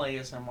 not all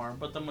ASMR,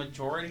 but the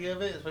majority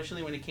of it,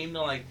 especially when it came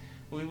to like,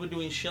 when we were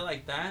doing shit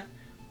like that,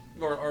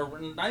 or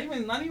not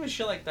even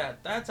shit like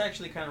that. That's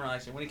actually kind of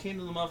relaxing. When it came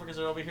to the motherfuckers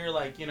that are over here,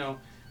 like, you know,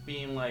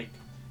 being like,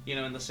 you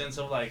know, in the sense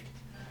of like,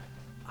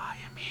 I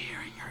am here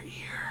in your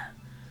ear,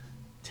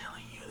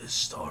 telling you this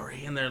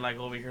story, and they're like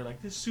over here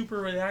like this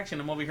super relaxing.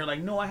 I'm over here like,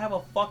 no, I have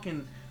a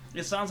fucking.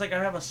 It sounds like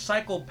I have a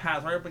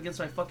psychopath right up against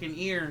my fucking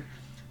ear,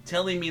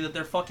 telling me that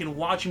they're fucking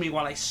watching me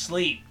while I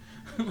sleep.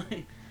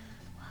 Like,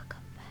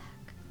 welcome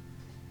back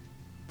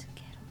to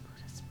Ghetto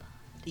Buddha's Pod.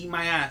 Eat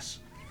my ass.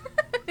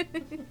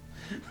 Today,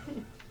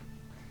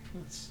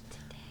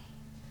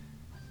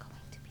 we're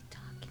going to be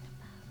talking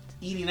about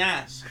eating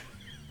ass.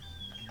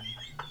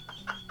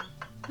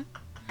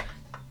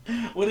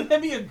 Wouldn't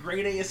that be a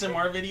great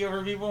ASMR video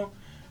for people?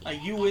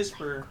 Like you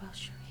whisper,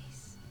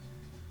 groceries.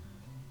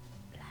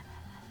 Blah, blah,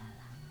 blah, blah,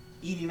 blah.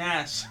 Eating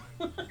ass.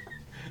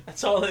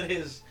 That's all it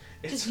is.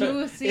 It's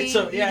a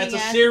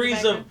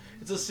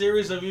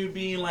series of you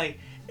being like,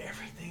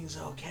 everything's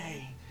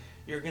okay.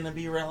 You're gonna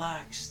be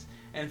relaxed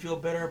and feel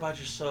better about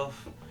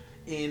yourself.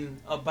 And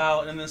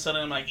then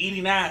suddenly I'm like,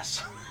 eating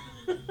ass.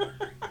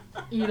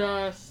 Eat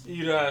ass.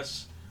 Eat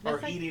ass. That's or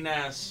like, eating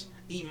ass.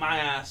 Eat my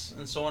ass.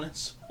 And so on and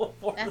so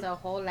forth. That's a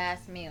whole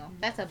ass meal.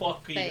 That's a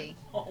buffet. You.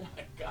 Oh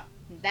my god.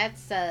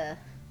 That's a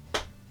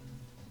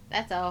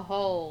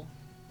whole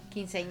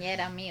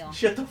quinceañera meal.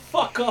 Shut the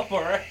fuck up,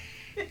 alright?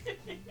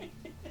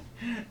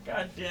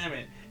 God damn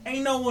it.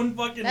 Ain't no one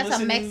fucking That's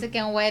listening. A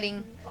Mexican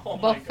wedding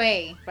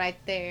buffet right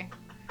there.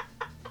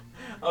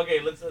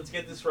 Okay, let's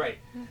get this right.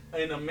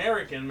 An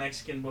American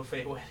Mexican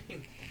buffet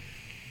wedding.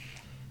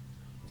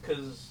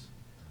 Because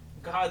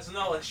gods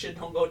know that shit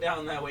don't go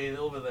down that way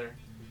over there.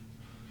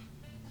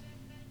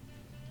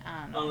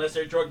 I don't know. Unless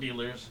they're drug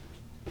dealers.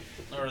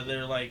 Or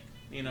they're like,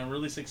 you know,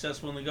 really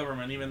successful in the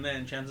government. Even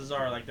then, chances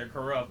are like they're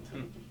corrupt.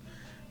 You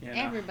know?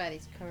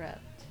 Everybody's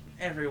corrupt.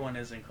 Everyone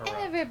isn't corrupt.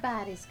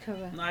 Everybody's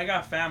corrupt. No, I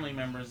got family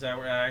members that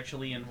were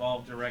actually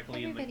involved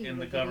directly in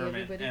the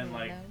government, and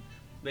like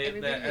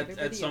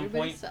at some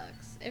point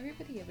sucks.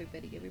 Everybody.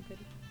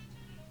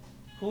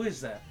 Who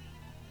is that?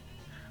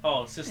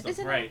 Oh,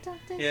 system, right?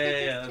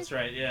 Yeah, that's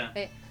right. Yeah.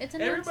 It's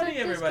everybody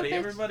sucks. Everybody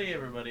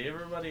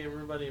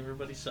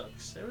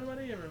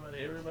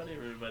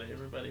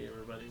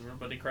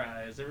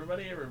cries.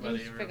 Everybody.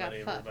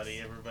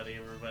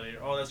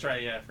 Oh, that's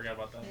right. Yeah, I forgot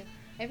about that.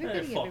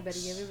 Everybody. No, but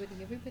it's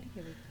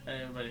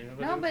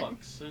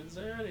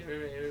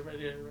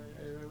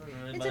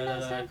a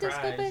non-stop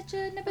disco bitch,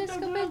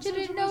 Nabisco bitch, you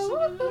didn't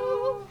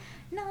know.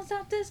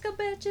 Non-stop disco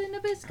bitch,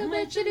 Nabisco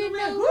bitch, you didn't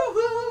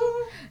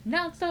know.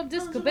 Non-stop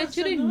disco bitch,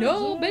 you didn't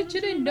know. Bitch,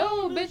 you didn't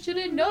know. Bitch, you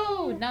didn't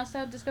know.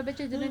 Non-stop disco bitch,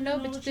 you didn't know.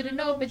 Bitch, you didn't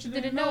know. Bitch, you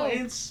didn't know.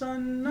 It's a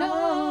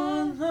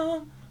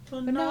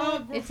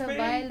pornography. It's a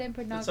violent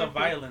pornography. It's a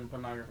violent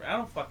pornography.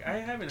 I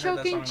haven't Choking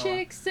heard that song in a while.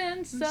 chicks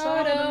and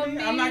sodomy.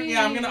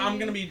 I'm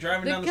gonna be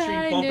driving down the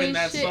street bumping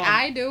that song.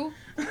 I do.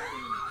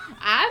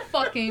 I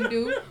fucking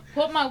do.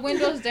 Put my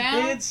windows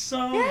down. It's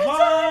so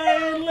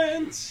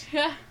violent.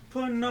 Yeah.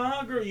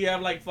 Pornography. You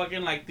have like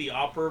fucking like the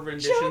opera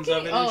renditions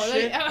of it and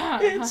shit.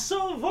 It's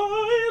so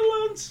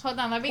violent. Hold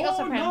on, let me go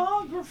soprano.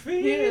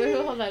 Pornography.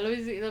 Hold on,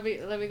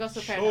 let me go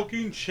soprano.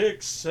 Choking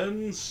chicks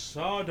and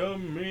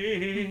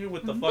sodomy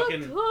with the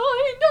fucking the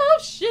kind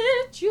of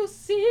shit you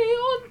see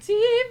on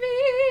TV.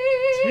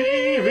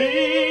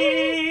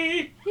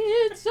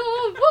 It's a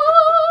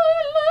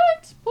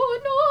violent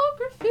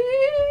pornography.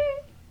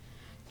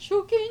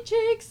 Choking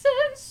chicks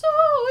and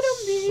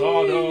sodomy.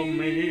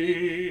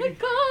 The kind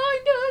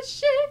of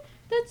shit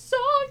that's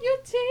on your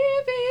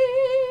TV.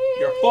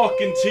 Your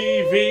fucking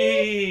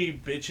TV,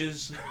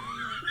 bitches.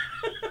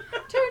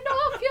 Turn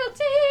off your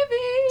TV.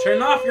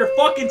 Turn off your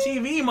fucking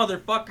TV,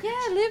 motherfucker.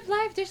 Yeah, live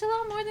life. There's a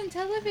lot more than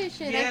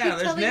television. Yeah,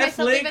 there's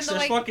Netflix,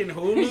 there's fucking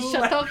Hulu.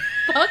 Shut the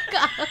fuck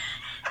up.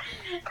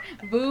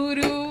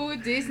 Voodoo,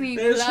 Disney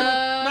Plus,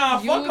 nah,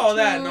 fuck YouTube. all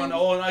that.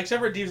 No,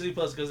 except for Disney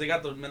Plus because they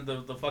got the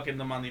fucking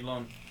the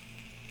Mandalorian.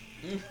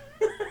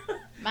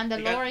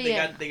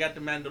 Mandalorian. They got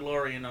the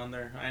Mandalorian on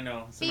there. I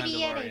know. It's the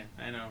Mandalorian.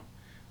 I know.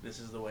 This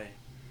is the way.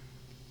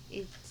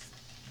 This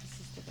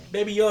is the way.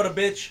 Baby Yoda,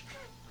 bitch.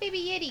 Baby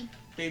Yeti.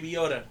 Baby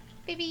Yoda.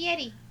 Baby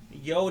Yeti.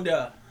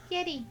 Yoda.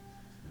 Yeti.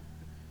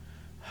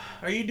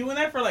 Are you doing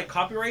that for like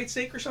copyright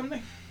sake or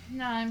something?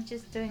 No, I'm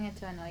just doing it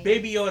to annoy you.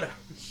 Baby Yoda.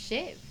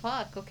 Shit,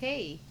 fuck,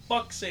 okay.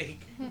 Fuck's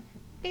sake.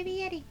 Baby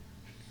Yeti.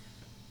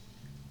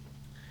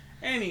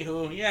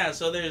 Anywho, yeah,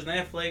 so there's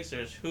Netflix,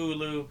 there's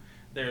Hulu,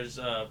 there's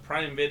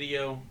Prime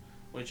Video,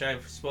 which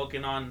I've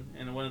spoken on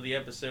in one of the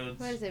episodes.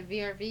 What is it,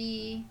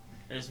 VRV?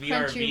 There's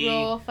VRV.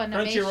 Crunchyroll,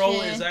 Funimation.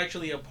 Crunchyroll is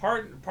actually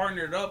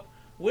partnered up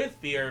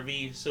with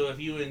VRV, so if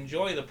you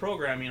enjoy the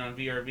programming on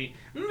VRV,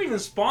 I'm not even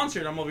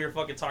sponsored, I'm over here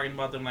fucking talking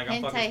about them like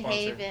I'm fucking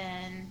sponsored.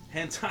 Haven.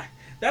 Hentai.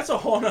 That's a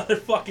whole other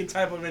fucking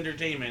type of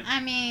entertainment.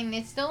 I mean,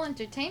 it's still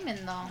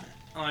entertainment though.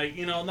 Like,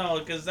 no,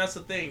 because that's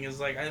the thing,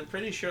 is like, I'm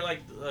pretty sure like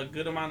a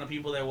good amount of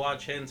people that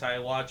watch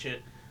hentai watch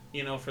it,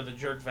 for the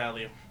jerk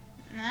value.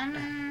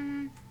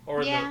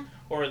 Or yeah.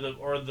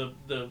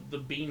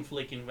 the bean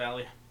flicking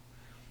value.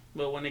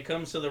 But when it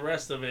comes to the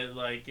rest of it,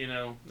 like,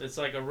 it's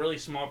like a really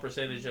small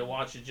percentage that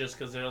watch it just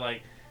because they're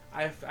like,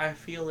 I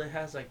feel it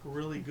has like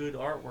really good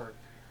artwork,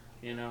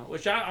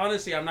 which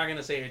I'm not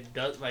gonna say it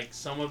does. Like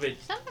some of it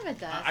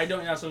does. I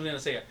don't. That's what I'm gonna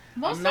say.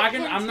 I'm not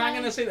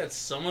gonna say that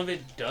some of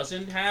it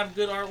doesn't have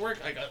good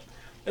artwork. Like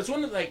it's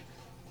one of like,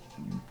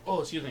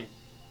 oh excuse me.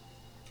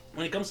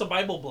 When it comes to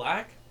Bible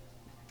Black,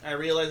 I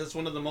realize it's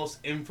one of the most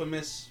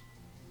infamous.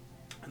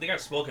 I think I've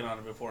spoken on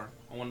it before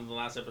on one of the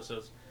last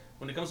episodes.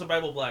 When it comes to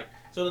Bible Black,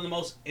 it's one of the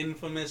most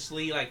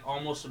infamously, like,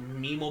 almost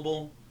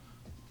memeable,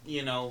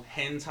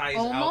 hentais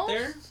out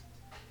there.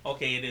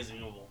 Okay, it is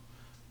memeable.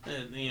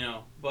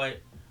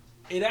 But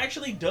it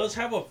actually does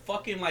have a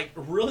fucking, like,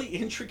 really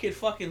intricate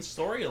fucking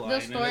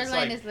storyline. The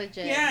storyline is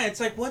legit. Yeah, it's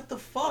like, what the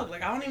fuck?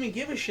 Like, I don't even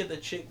give a shit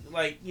that chick,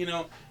 like,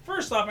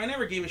 first off, I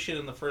never gave a shit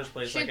in the first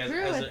place, like, as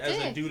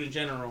a dude in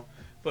general.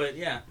 But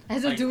yeah,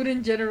 as a dude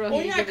in general.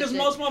 Well, yeah, because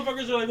most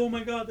motherfuckers are like, "Oh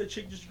my god, that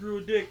chick just grew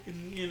a dick,"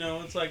 and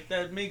it's like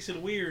that makes it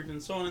weird,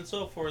 and so on and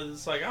so forth.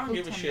 It's like I don't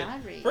give a shit.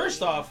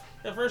 First off,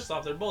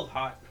 they're both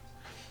hot,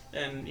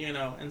 and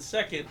and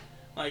second,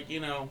 like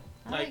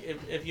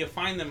if you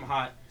find them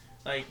hot,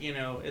 like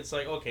it's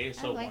like okay,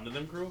 so one of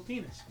them grew a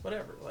penis,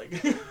 whatever. Like,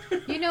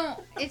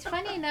 it's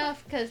funny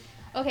enough because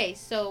okay,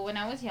 so when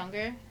I was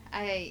younger,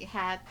 I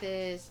had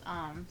this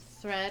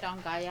thread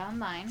on Gaia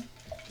Online.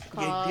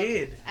 You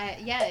did?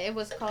 Yeah, it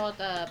was called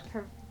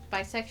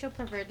Bisexual,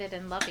 Perverted,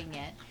 and Loving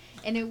It.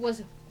 And it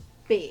was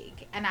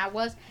big. And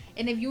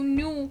if you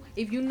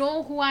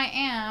know who I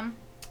am,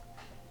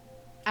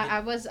 I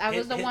was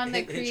the one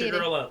that created. Hit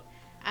your girl up.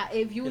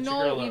 If you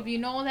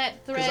know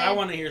that thread. Because I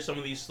want to hear some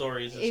of these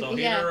stories. So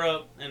hit her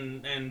up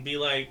and be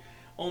like,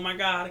 oh my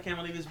god, I can't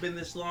believe it's been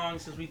this long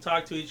since we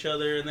talked to each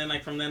other. And then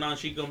like from then on,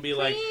 she's going to be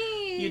like,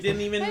 you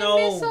didn't even know.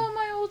 I miss all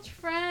my old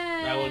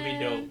friends. That would be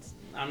dope.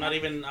 I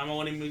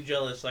wouldn't even be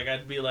jealous. Like,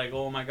 I'd be like,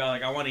 oh my god,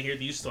 like, I want to hear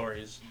these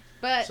stories.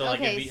 But so like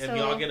okay, if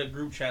y'all get a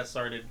group chat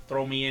started,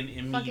 throw me in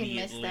immediately. Fucking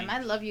miss them. I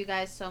love you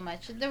guys so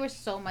much. There was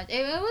so much.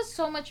 It was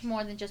so much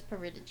more than just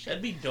perverted shit.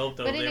 That'd be dope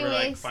though. But if they were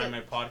like find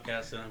my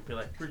podcast and be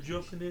like, we're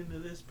jumping into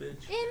this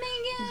bitch.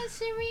 Oh my god,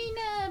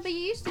 Serena! But you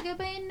used to go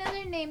by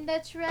another name.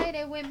 That's right.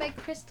 I went by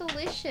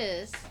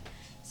Crystalicious.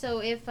 So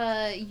if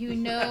you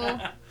know,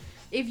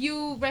 if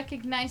you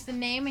recognize the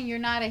name and you're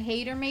not a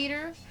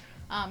hater-mater.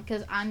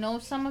 Because I know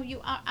some of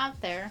you are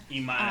out there.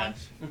 Eat my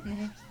ass.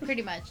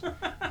 Pretty much.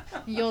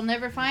 You'll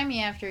never find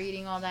me after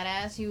eating all that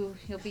ass. You'll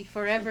be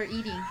forever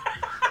eating.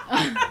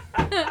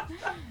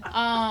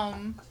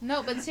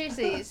 No, but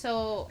seriously.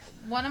 So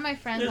one of my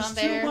friends on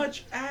there. There's too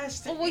much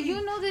ass to eat.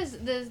 You know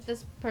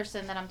this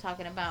person that I'm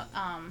talking about,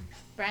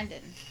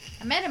 Brandon.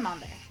 I met him on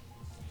there,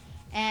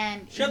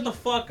 and shut the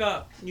fuck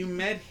up. You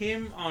met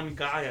him on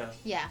Gaia.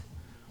 Yeah.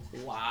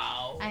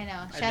 Wow. I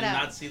know. I did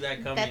not see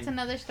that coming. That's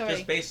another story.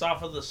 Just based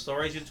off of the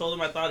stories you told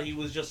him, I thought he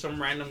was just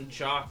some random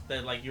jock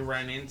that like you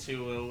ran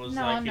into. It was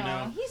like, you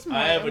know, he's more,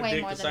 I have a way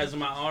dick more the size of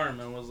my arm,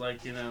 and was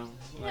like, you know.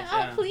 Like,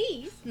 oh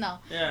please, no.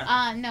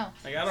 Yeah. No.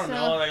 Like I don't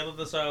know. Like I thought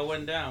that's how it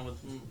went down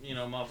with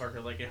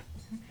motherfucker like you.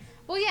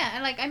 Well, yeah,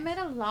 and like I met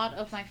a lot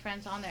of my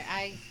friends on there.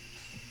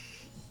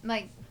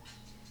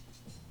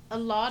 A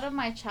lot of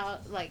my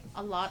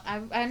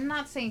I'm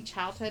not saying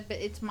childhood, but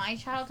it's my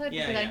childhood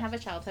because I didn't have a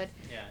childhood.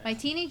 Yeah. My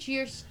teenage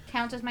years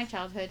count as my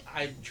childhood.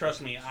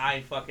 Trust me,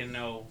 I fucking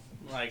know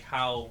like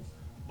how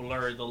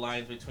blurred the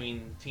lines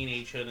between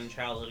teenagehood and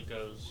childhood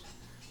goes.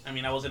 I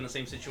mean, I was in the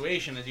same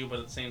situation as you, but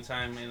at the same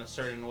time, in a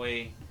certain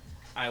way,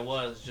 I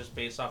was just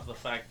based off the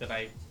fact that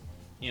I,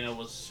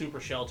 was super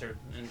sheltered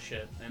and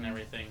shit and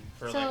everything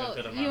for like a good amount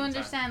of time. You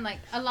understand, like,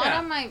 a lot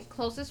of my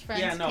closest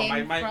friends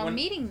came from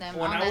meeting them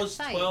on that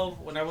site.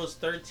 When I was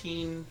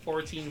 13,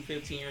 14,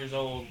 15 years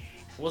old,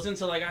 it wasn't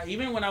until like,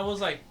 even when I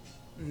was like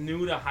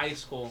new to high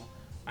school,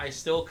 I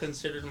still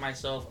considered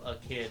myself a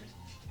kid.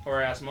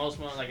 Whereas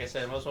like I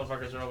said, most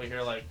motherfuckers are over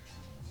here like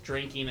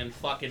drinking and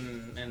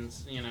fucking and,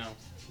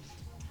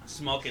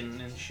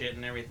 smoking and shit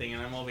and everything.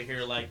 And I'm over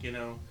here like,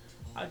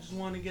 I just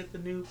want to get the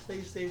new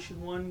PlayStation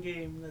 1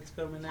 game that's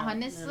coming out.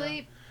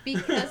 Honestly,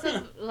 because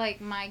of like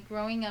my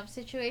growing up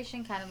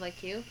situation, kind of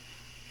like you,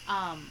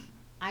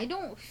 I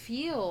don't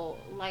feel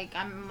like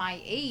I'm my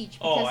age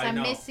because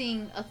I'm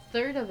missing a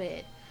third of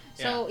it.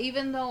 So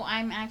even though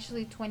I'm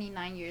actually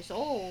 29 years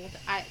old,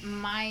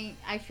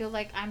 I feel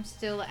like I'm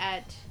still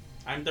at.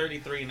 I'm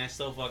 33 and I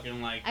still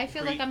fucking like. I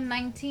feel like I'm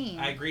 19.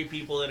 I greet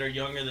people that are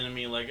younger than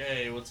me like,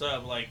 hey, what's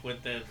up? Like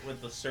with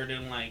the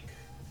certain like.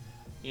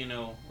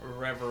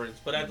 Reverence.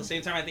 But at the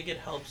same time, I think it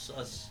helps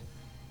us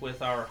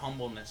with our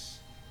humbleness.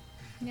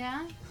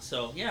 Yeah?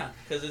 So, yeah.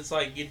 Because it's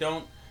like, you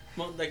don't...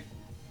 Like,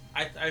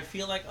 I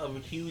feel like a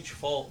huge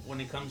fault when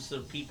it comes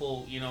to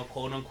people,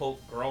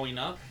 quote-unquote, growing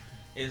up,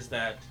 is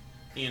that,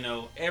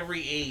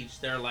 every age,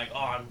 they're like,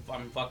 oh,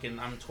 I'm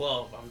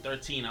 12, I'm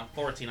 13, I'm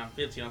 14, I'm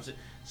 15, I'm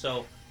 16.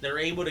 So, they're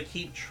able to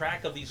keep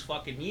track of these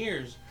fucking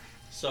years.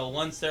 So,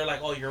 once they're like,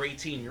 oh, you're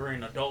 18, you're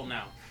an adult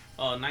now.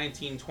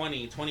 19,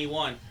 20,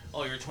 21...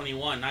 oh, you're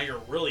 21, now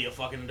you're really a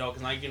fucking adult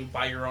because now you can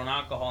buy your own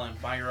alcohol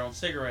and buy your own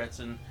cigarettes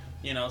and,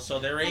 so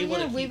they're able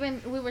to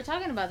keep... we were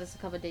talking about this a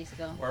couple of days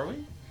ago. Were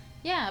we?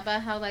 Yeah,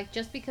 about how, like,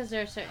 just because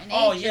they're a certain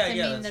age doesn't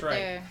mean that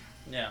they're...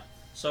 Yeah,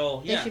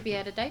 so, yeah. They should be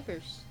out of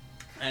diapers.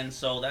 And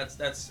so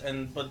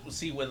but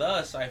see, with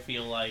us, I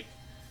feel like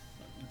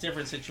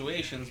different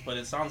situations, but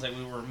it sounds like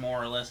we were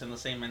more or less in the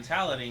same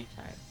mentality.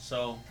 Sorry.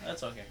 So,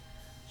 that's okay.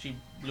 She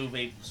blew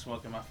vape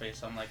smoke in my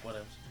face, I'm like,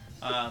 whatever.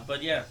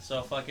 But yeah,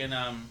 so fucking,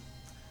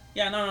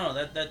 yeah, no,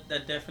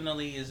 that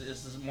definitely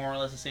is more or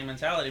less the same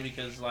mentality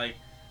because, like,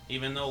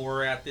 even though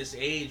we're at this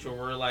age where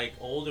we're, like,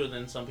 older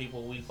than some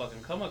people we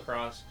fucking come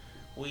across,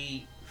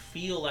 we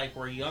feel like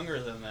we're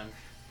younger than them.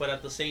 But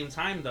at the same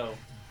time, though,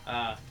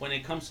 when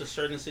it comes to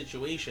certain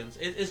situations,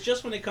 it's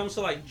just when it comes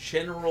to, like,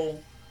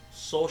 general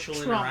social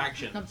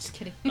interaction. No, I'm just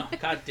kidding. No,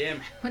 god damn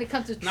it. When it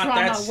comes to not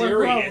trauma, that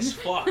serious,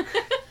 fuck.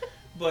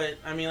 But,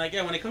 I mean, like,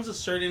 yeah, when it comes to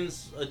certain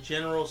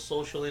general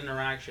social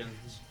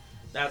interactions,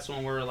 that's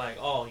when we're like,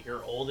 oh,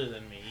 you're older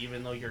than me,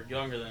 even though you're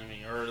younger than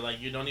me. Or,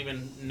 like, you don't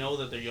even know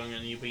that they're younger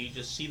than you, but you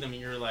just see them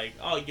and you're like,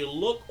 oh, you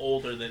look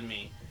older than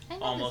me.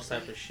 Almost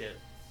type of shit.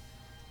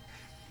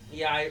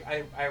 Yeah,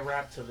 I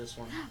rapped to this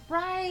one.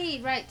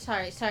 Right.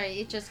 Sorry.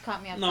 It just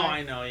caught me off guard. No,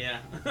 I know,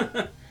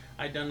 yeah.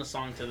 I done the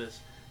song to this.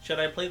 Should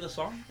I play the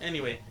song?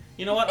 Anyway,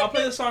 you know what? I'll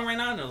play the song right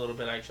now in a little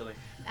bit, actually.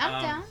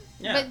 I'm down.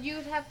 Yeah. But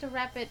you'd have to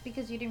rap it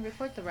because you didn't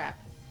record the rap.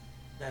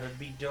 That'd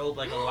be dope,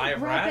 like a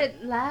live rap. Rap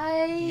it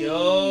live.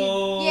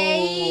 Yo,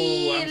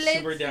 yay! I'm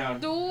super down.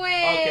 Do it.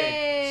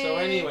 Okay, so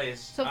anyways.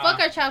 So fuck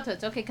our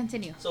childhoods. Okay,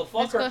 continue. So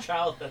fuck our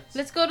childhoods.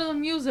 Let's go to the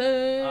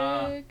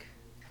music.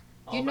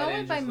 You know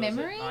it by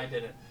memory? No, I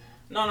didn't.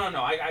 No.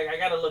 I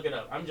gotta look it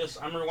up. I'm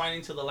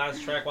rewinding to the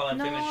last track while I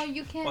finish. No,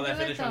 you can't while do I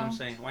finish it, what I'm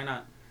saying. Why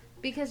not?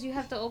 Because you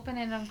have to open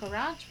it on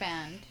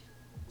GarageBand.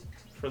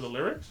 For the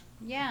lyrics?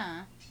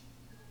 Yeah.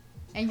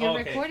 And you're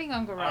recording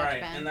on GarageBand. All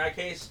right. In that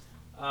case,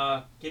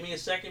 give me a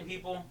second,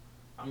 people.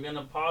 I'm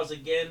gonna pause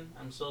again.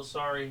 I'm so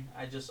sorry.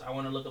 I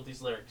want to look up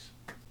these lyrics.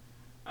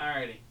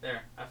 Alrighty,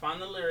 there. I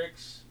found the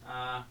lyrics.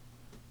 I'm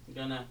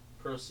gonna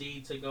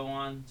proceed to go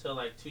on to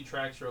like 2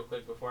 tracks real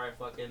quick before I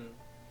fucking,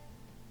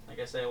 like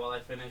I say, while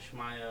I finish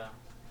my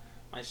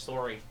my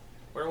story.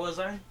 Where was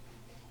I?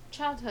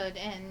 Childhood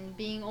and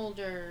being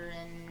older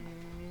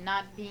and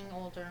not being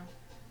older.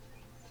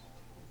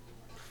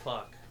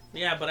 Fuck.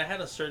 Yeah, but I had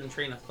a certain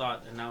train of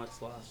thought and now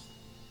it's lost.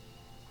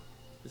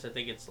 Because I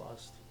think it's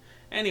lost.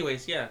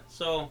 Anyways, yeah.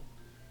 So,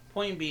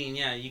 point being,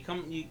 yeah,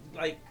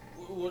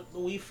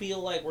 we feel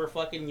like we're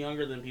fucking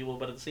younger than people,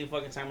 but at the same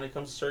fucking time, when it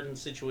comes to certain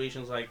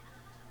situations, like,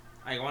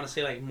 I want to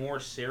say, like, more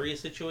serious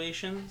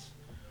situations,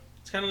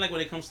 it's kind of like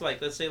when it comes to,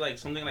 like, let's say, like,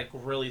 something, like,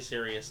 really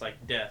serious,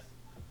 like death.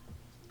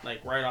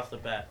 Like, right off the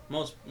bat.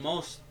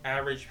 Most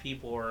average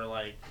people are,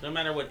 like, no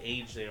matter what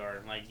age they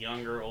are, like,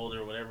 younger,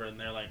 older, whatever, and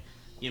they're, like,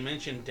 you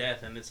mention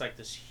death, and it's, like,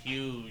 this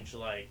huge,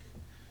 like,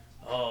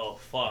 oh,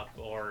 fuck,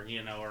 or,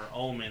 you know, or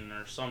omen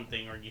or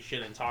something, or you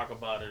shouldn't talk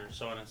about it, or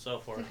so on and so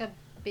forth. It's like a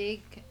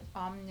big,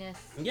 ominous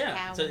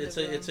yeah,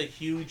 it's a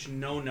huge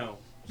no-no,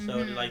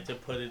 so to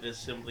put it as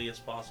simply as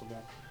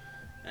possible.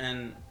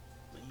 And,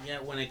 yeah,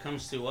 when it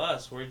comes to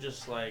us, we're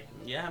just like,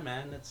 yeah,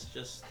 man, it's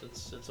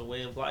a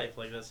way of life,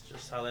 like, that's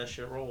just how that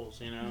shit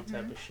rolls, you know,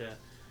 type of shit.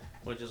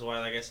 Which is why,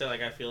 like I said,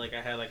 like, I feel like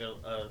I had, like,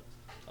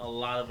 a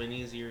lot of an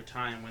easier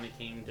time when it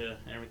came to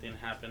everything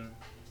that happened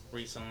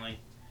recently.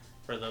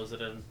 For those that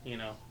have, you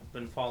know,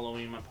 been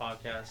following my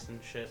podcast and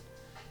shit,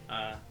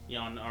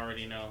 y'all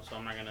already know, so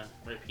I'm not gonna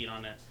repeat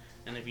on it.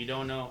 And if you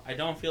don't know, I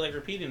don't feel like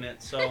repeating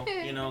it, so,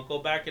 you know, go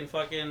back and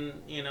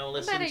fucking, you know,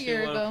 listen about a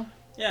year ago.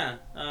 Yeah,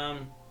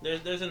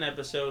 there's an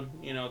episode,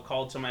 you know,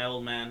 called To My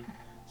Old Man,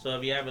 so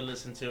if you haven't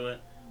listened to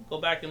it, go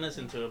back and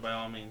listen to it by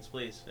all means,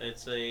 please.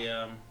 It's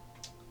a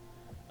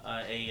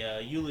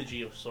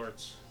eulogy of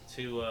sorts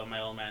to my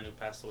old man who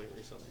passed away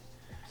recently.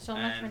 So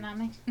much for not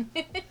making.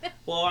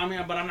 Well, I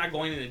mean, but I'm not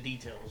going into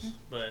details.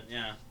 But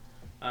yeah,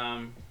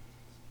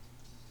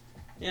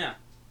 yeah.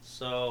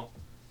 So,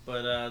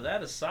 but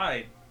that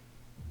aside,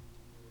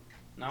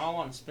 now I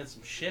want to spit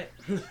some shit.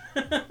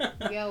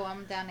 Yo,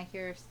 I'm down to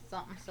hear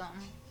something.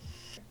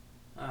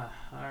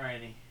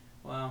 Alrighty.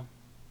 Well,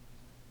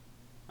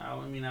 I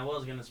mean, I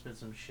was gonna spit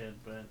some shit,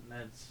 but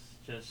let's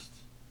just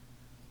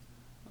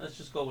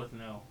go with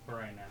no for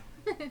right now.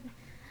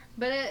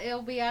 But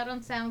it'll be out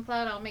on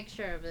SoundCloud. I'll make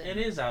sure of it. It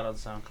is out on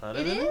SoundCloud.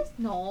 It is?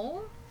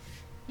 No.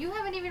 You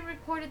haven't even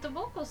recorded the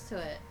vocals to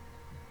it.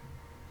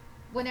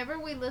 Whenever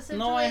we listen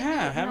to it... No, I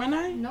have. Haven't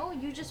I? No,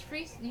 you just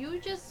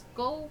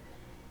go...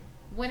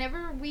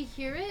 Whenever we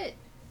hear it,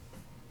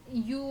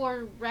 you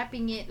are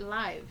rapping it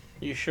live.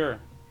 You sure?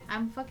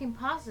 I'm fucking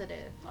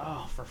positive.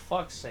 Oh, for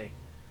fuck's sake.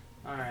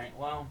 Alright,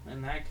 well,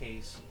 in that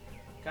case...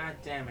 God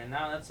damn it.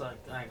 Now that's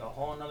like a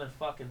whole nother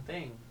fucking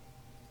thing.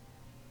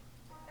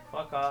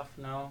 Fuck off,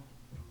 no.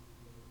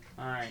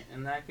 Alright,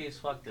 in that case,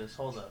 fuck this.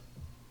 Hold up.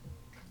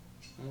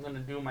 I'm gonna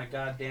do my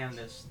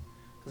goddamnedest.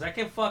 Because I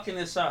kept fucking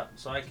this up.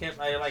 So I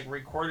like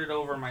recorded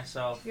over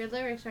myself. Your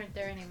lyrics aren't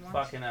there anymore.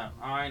 Fucking up.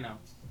 Oh, I know.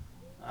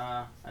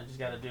 I just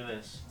gotta do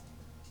this.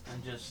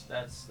 And just,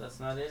 that's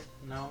not it?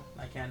 No?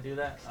 I can't do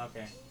that?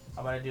 Okay.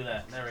 How about I do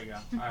that? There we go.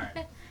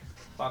 Alright.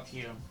 Fuck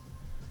you.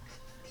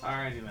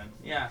 Alrighty then.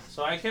 Yeah,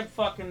 so I kept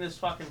fucking this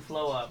fucking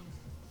flow up.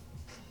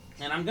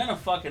 And I'm gonna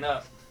fuck it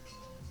up.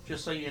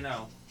 Just so you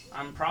know.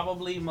 I'm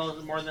probably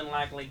more than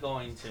likely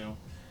going to.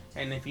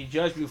 And if you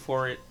judge me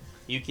for it,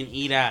 you can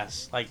eat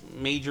ass. Like,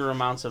 major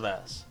amounts of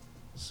ass.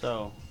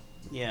 So,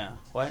 yeah.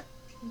 What?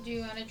 Do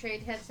you want to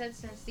trade headsets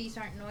since these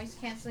aren't noise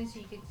canceling so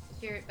you can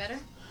hear it better?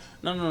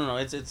 No.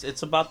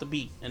 It's about the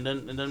beat. It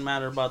doesn't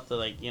matter about the,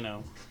 like, you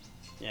know.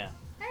 Yeah.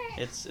 Alright.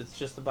 It's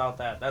just about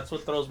that. That's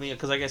what throws me.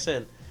 Because, like I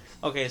said...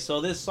 Okay, so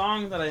this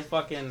song that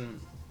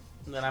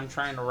that I'm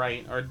trying to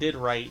write, or did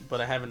write, but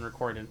I haven't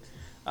recorded,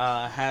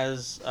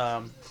 has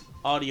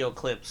audio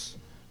clips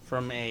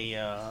from a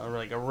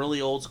really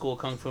old school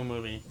kung fu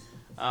movie.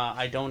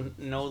 I don't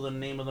know the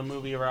name of the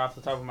movie right off the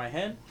top of my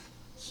head,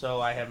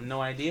 so I have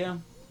no idea,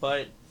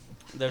 but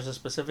there's a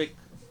specific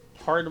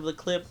part of the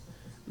clip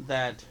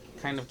that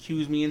kind of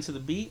cues me into the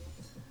beat,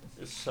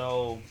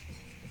 so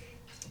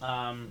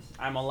I'm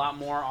a lot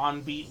more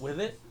on beat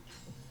with it.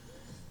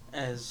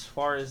 As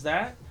far as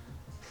that,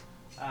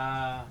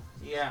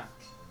 yeah,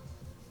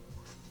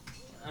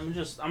 I'm gonna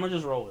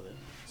just roll with it.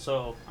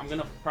 So I'm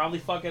gonna probably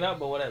fuck it up,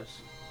 but whatevs.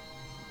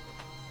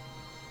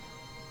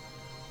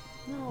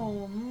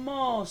 No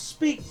more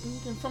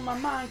speaking from my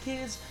mind,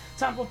 kids.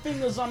 Time for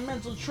fingers on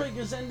mental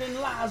triggers, and then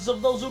lies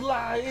of those who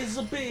lie is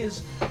a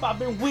biz. I've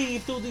been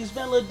weaved through these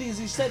melodies,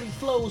 these steady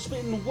flows,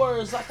 spitting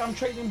words like I'm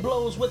trading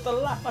blows with the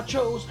life I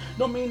chose.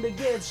 Don't mean to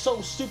get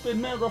so stupid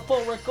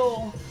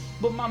metaphorical,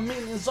 but my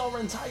meanings are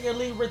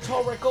entirely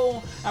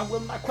rhetorical. And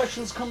when my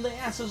questions come, the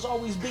answers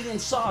always being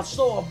sought.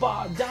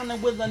 Store-bought, down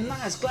and with a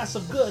nice glass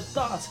of good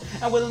thoughts.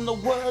 And within the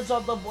words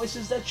are the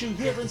voices that you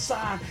hear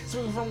inside.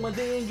 Speaking from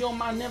within your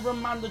mind, never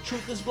mind the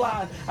truth is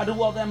blind. I do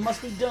all that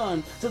must be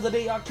done till the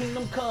day our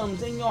kingdom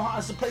comes. In your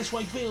heart's the place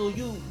where you feel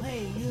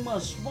you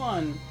must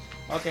run.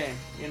 Okay,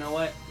 you know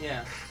what?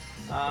 Yeah.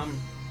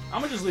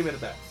 I'm gonna just leave it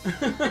at that.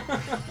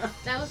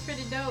 That was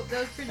pretty dope.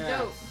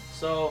 Dope.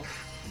 So,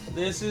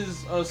 this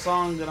is a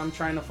song that I'm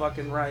trying to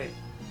fucking write.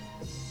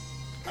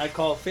 I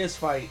call Fist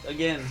Fight.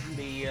 Again,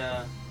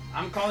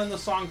 I'm calling the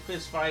song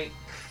Fist Fight.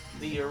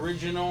 The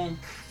original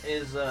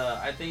is,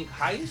 I think,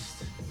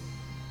 Heist?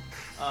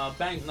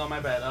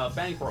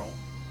 Bankroll.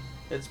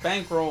 It's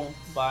Bankroll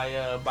by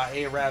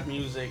A-Rap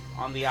Music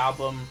on the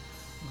album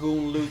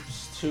Goon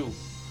Loops 2.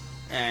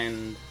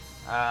 And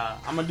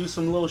I'm gonna do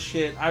some little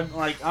shit.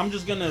 I'm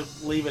just gonna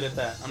leave it at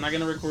that. I'm not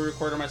gonna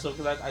record it myself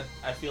because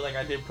I feel like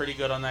I did pretty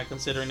good on that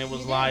considering it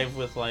was live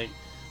with like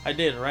I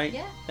did, right?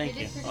 Yeah. Thank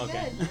you.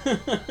 Okay.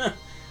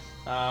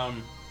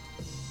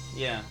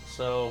 Yeah.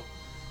 So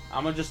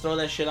I'm gonna just throw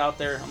that shit out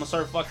there. I'm gonna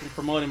start fucking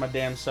promoting my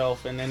damn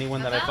self and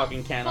anyone that I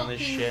fucking can on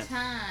this shit.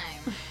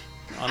 Time.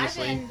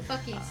 Honestly, I've been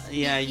fucking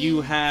yeah,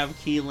 you have.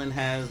 Keelan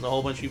has. A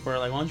whole bunch of people are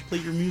like, "Why don't you play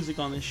your music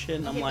on this shit?"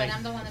 And okay, I'm like, but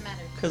I'm the one that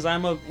matters. "Cause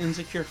I'm a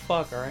insecure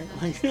fuck, all right?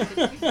 Like,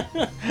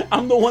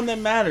 I'm the one that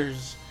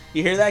matters.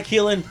 You hear that,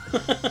 Keelan?"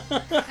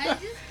 I'm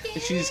just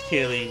kidding. She's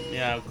kidding.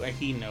 Yeah,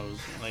 he knows.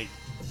 Like,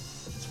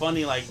 it's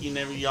funny. Like,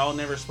 y'all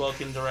never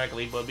spoken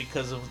directly, but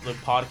because of the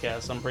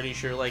podcast, I'm pretty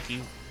sure like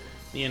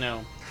you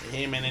know,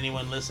 him and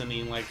anyone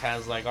listening like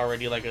has like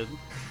already like a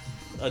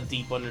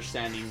deep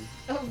understanding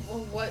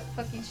of what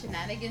fucking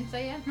shenanigans I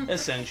am.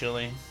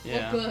 Essentially,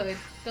 yeah. Well, good.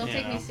 Don't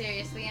take me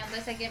seriously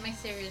unless I get my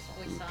serious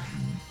voice on.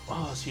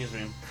 Oh, excuse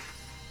me.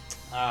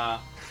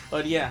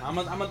 But yeah, I'm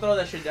gonna throw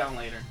that shit down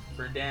later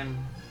for damn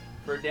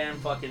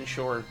fucking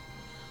sure.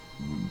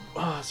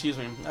 Oh, excuse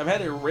me. I've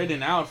had it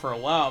written out for a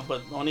while,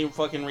 but the only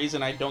fucking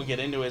reason I don't get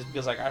into it is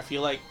because like I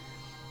feel like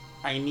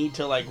I need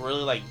to like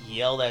really like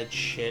yell that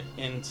shit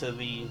into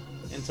the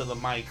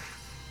mic,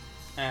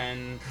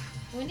 and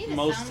we need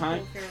most to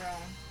time. Your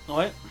room.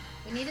 What?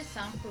 We need to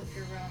soundproof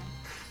your room.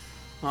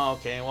 Oh,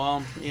 okay.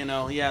 Well,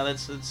 yeah.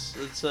 Let's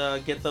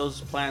get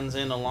those plans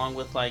in along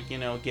with like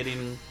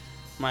getting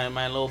my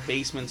little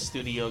basement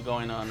studio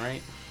going on,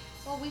 right?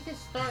 Well, we could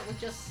start with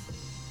just.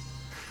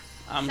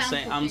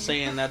 I'm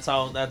saying that's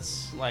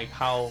like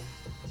how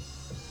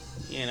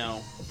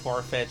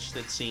far-fetched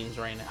it seems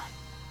right now.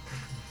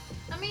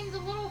 I mean, the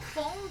little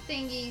phone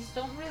thingies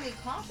don't really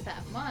cost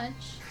that much.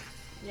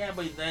 Yeah,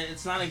 but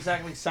it's not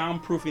exactly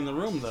soundproofing the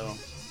room, though.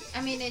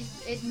 I mean,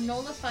 it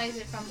nullifies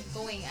it from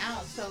going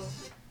out, so...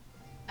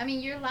 I mean,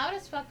 you're loud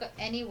as fuck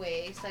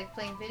anyways, like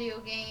playing video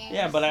games.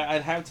 Yeah, but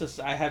I'd have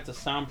to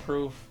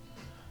soundproof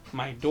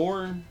my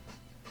door.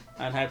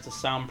 I'd have to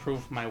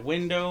soundproof my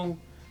window.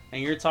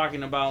 And you're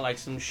talking about, like,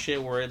 some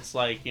shit where it's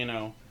like,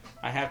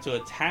 I have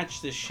to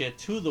attach this shit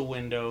to the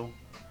window.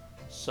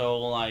 So,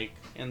 like,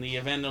 in the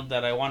event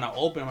that I want to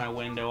open my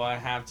window, I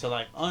have to,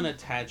 like,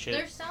 unattach it.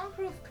 They're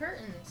soundproof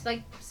curtains,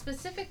 like,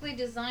 specifically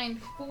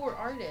designed for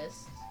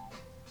artists.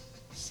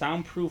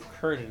 Soundproof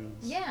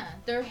curtains? Yeah,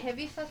 they're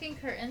heavy fucking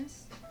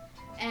curtains.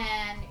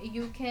 And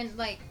you can,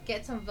 like,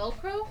 get some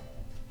Velcro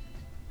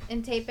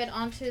and tape it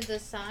onto the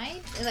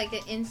side, like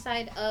the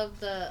inside of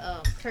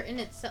the curtain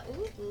itself.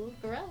 Ooh,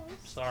 gross.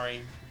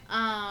 Sorry.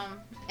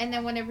 And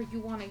then whenever you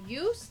want to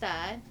use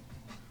that,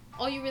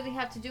 all you really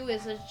have to do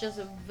is just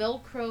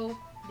Velcro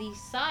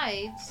these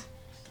sides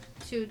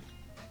to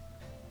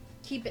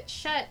keep it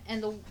shut,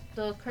 and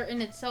the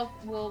curtain itself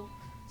will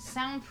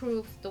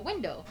soundproof the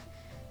window.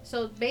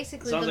 So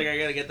basically, sounds like I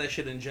gotta get that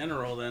shit in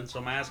general then,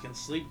 so my ass can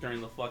sleep during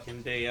the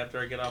fucking day after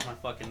I get off my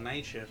fucking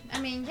night shift. I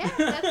mean, yeah,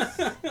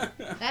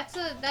 that's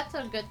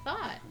a good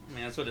thought. I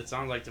mean, that's what it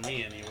sounds like to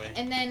me anyway.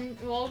 And then,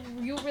 all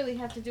you really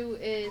have to do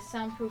is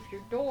soundproof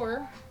your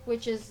door,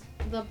 which is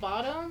the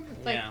bottom,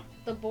 like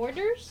the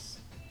borders.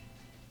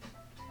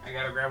 I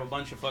gotta grab a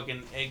bunch of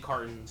fucking egg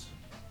cartons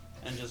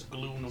and just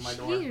glue them to my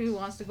door. He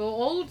wants to go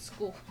old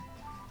school.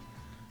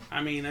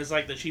 I mean, that's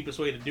like the cheapest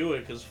way to do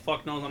it, because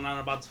fuck knows I'm not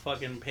about to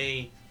fucking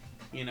pay,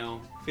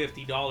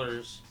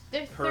 $50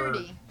 per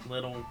 $30.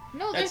 little...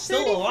 No, that's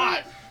still a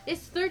lot.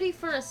 It's $30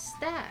 for a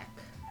stack.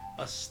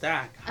 A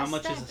stack? How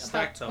much is a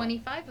stack, though?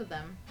 25 of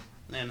them.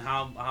 And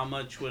how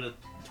much would a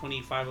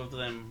 25 of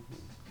them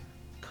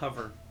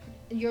cover?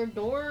 Your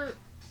door,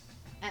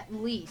 at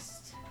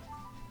least.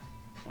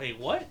 Wait,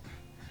 what?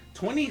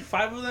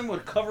 25 of them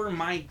would cover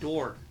my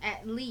door?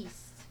 At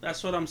least.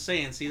 That's what I'm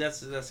saying. See,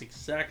 that's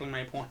exactly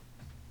my point.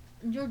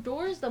 Your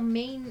door is the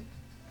main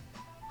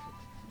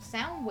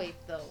sound wave,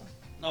 though.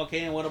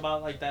 Okay, and what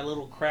about like that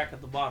little crack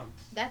at the bottom?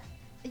 That's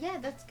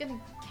gonna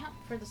count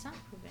for the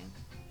soundproofing.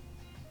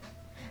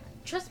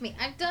 Trust me,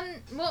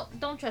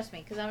 don't trust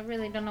me, because I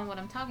really don't know what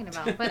I'm talking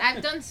about. But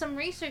I've done some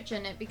research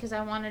in it because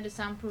I wanted to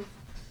soundproof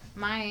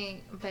my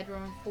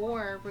bedroom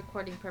for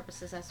recording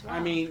purposes as well. I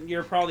mean,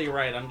 you're probably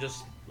right. I'm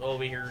just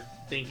over here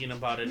thinking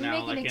about it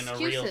now, like in a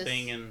real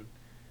thing, and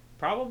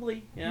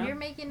probably, yeah. You're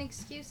making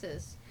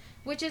excuses.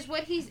 Which is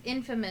what he's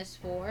infamous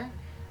for.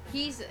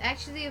 He's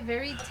actually a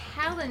very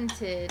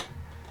talented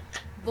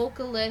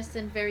vocalist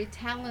and very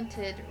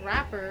talented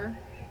rapper,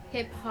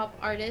 hip-hop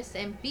artist,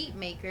 and beat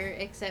maker,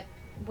 except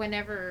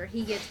whenever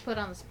he gets put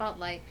on the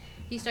spotlight,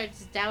 he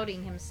starts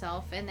doubting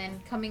himself and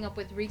then coming up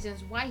with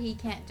reasons why he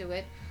can't do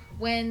it,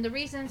 when the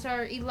reasons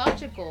are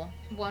illogical,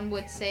 one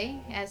would say,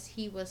 as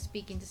he was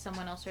speaking to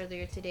someone else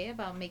earlier today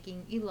about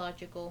making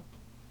illogical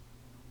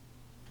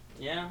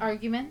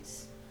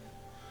arguments.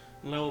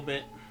 A little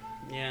bit,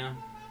 yeah.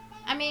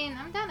 I mean,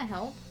 I'm down to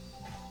help.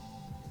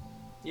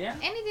 Yeah.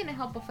 Anything to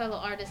help a fellow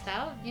artist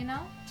out, you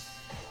know?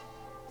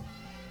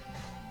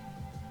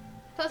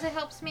 Plus it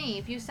helps me.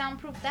 If you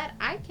soundproof that,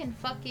 I can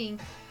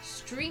fucking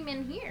stream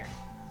in here.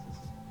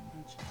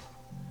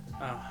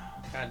 Oh,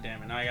 god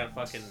damn it. Now I got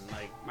fucking,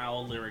 like, my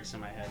old lyrics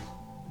in my head.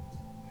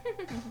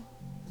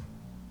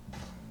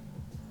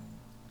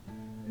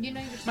 You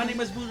know your My name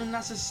is Buddha,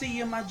 nice to see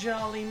you, my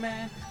jolly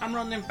man. I'm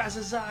running fast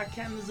as I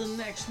can to the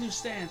next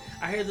newsstand.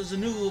 I hear there's a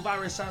new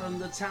virus out in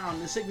the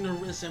town. It's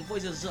ignorance and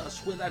poisons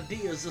us with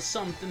ideas of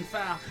something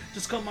foul.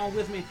 Just come on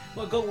with me,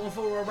 we're going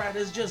for a ride.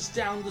 It's just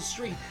down the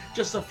street,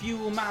 just a few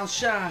miles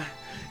shy.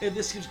 If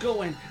this keeps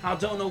going, I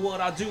don't know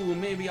what I'll do.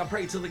 Maybe I'll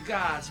pray to the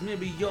gods,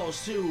 maybe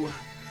yours too.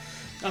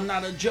 I'm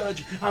not a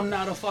judge, I'm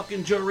not a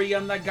fucking jury.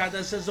 I'm that guy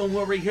that says don't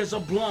worry, here's a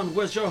blunt,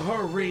 where's your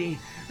hurry?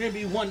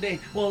 Maybe one day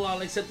we'll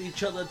all accept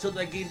each other till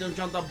the gate don't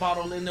drown the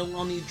bottle and it'll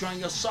only drown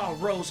your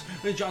sorrows.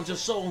 It drowns your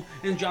soul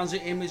and drowns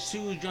your image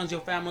too. Drowns your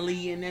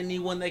family and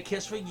anyone that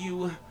cares for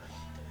you.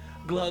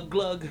 Glug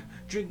glug,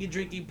 drinky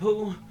drinky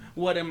poo.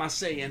 What am I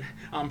saying?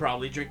 I'm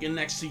probably drinking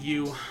next to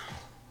you.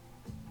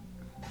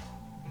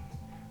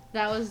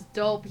 That was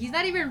dope. He's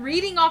not even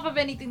reading off of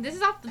anything. This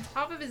is off the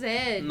top of his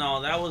head.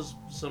 No, that was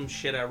some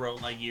shit I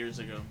wrote like years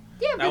ago.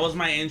 Yeah, that was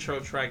my intro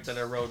track that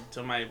I wrote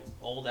to my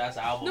old ass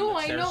album. No,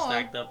 that's I know.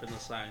 Stacked up in the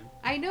side.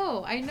 I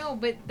know,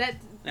 but that.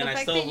 And I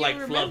still like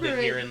flubbed it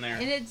here and there.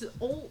 And it's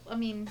old. I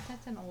mean,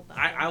 that's an old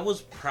album. I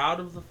was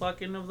proud of the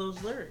fucking of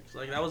those lyrics.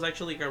 Like that was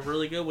actually like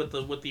really good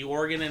with the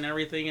organ and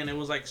everything, and it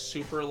was like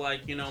super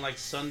like like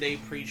Sunday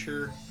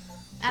preacher.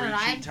 I don't know.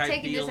 I'm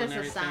taking this as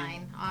a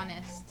sign,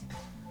 honest.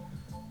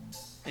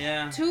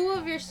 Yeah. 2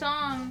 of your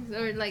songs,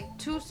 or like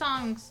 2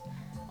 songs,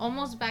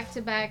 almost back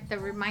to back,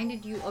 that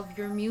reminded you of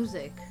your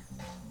music.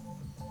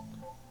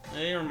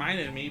 It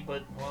reminded me,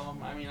 but well,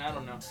 I mean, I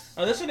don't know.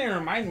 Oh, this one didn't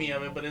remind me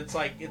of it, but it's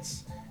like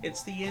it's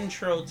the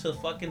intro to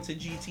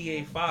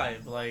GTA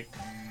 5. Like,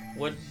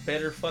 what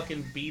better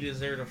fucking beat is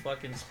there to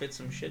fucking spit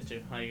some shit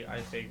to?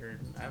 I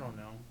figured. I don't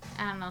know.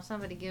 I don't know.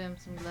 Somebody give him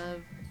some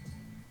love.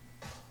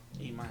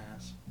 Eat my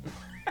ass.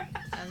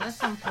 And that's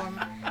some form.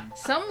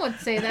 Some would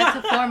say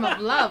that's a form of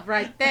love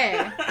right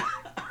there.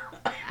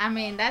 I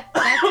mean, that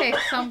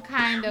takes some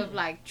kind of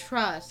like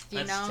trust, you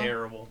know. That's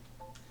terrible.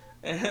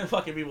 And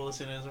fucking people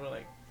listening to this were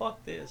like,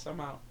 "Fuck this, I'm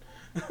out."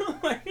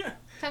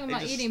 Talking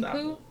about eating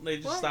poo. They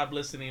just stopped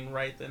listening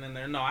right then and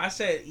there. No, I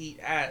said eat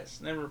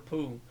ass, never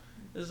poo.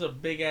 This is a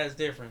big ass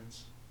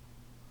difference.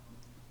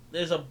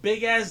 There's a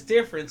big ass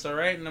difference, all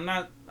right, and I'm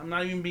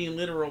not even being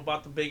literal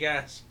about the big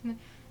ass.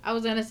 I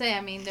was gonna say,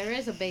 I mean, there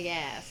is a big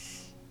ass.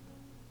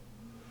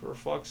 For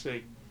fuck's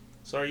sake.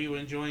 So are you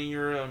enjoying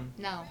your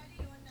No.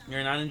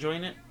 You're not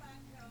enjoying it?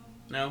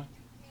 No?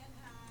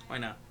 Why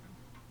not?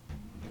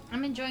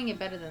 I'm enjoying it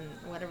better than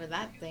whatever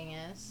that thing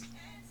is.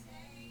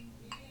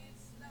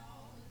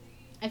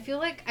 I feel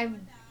like I've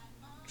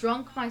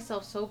drunk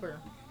myself sober.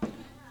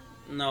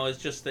 No, it's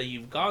just that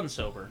you've gone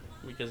sober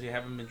because you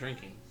haven't been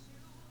drinking.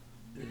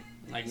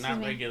 Like, not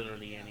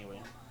regularly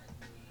anyway.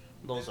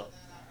 Those up.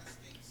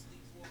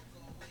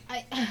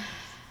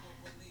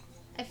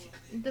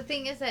 The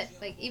thing is that,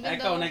 like,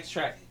 next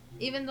track.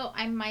 Even though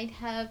I might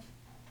have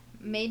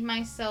made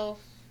myself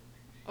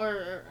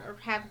or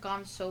have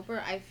gone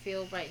sober, I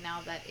feel right now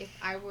that if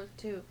I were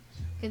to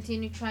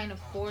continue trying to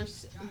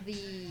force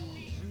the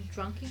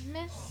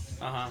drunkenness,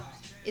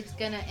 it's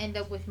gonna end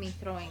up with me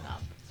throwing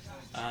up.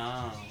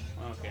 Oh,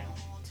 okay.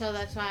 So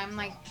that's why I'm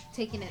like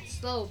taking it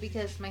slow,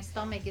 because my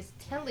stomach is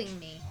telling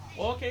me.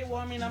 Well, okay, well,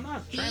 I mean, I'm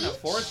not trying to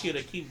force you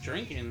to keep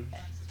drinking.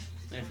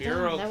 If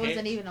you're okay. That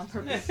wasn't even on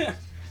purpose.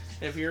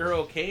 If you're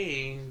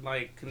okay,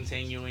 like,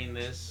 continuing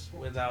this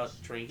without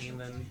drinking,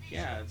 then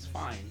yeah, it's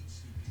fine.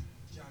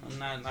 I'm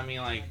not, I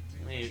mean, like,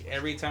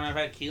 every time I've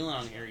had Keelan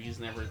on here, he's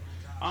never,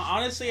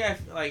 honestly, I,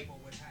 like,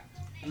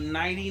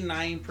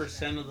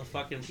 99% of the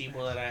fucking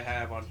people that I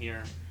have on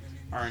here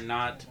are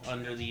not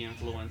under the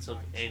influence of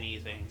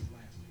anything.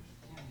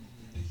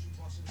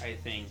 I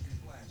think.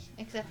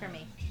 Except for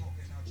me.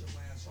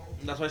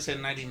 That's why I said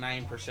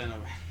 99%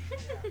 of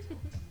it.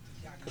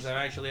 Because I've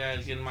actually had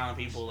a good amount of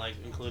people, like,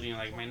 including,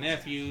 like, my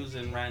nephews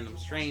and random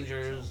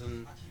strangers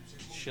and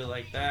shit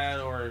like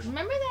that, or...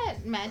 Remember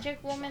that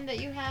magic woman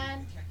that you had?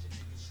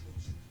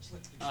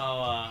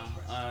 Oh,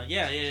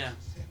 yeah.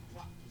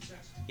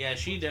 Yeah,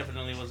 she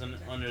definitely wasn't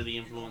under the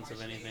influence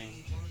of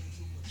anything.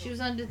 She was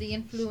under the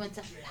influence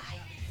of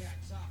life.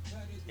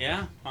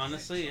 Yeah,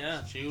 honestly,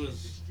 yeah. She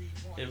was...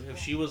 If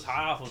she was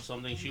high off of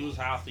something, she was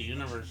high off the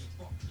universe.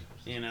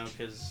 You know,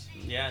 because,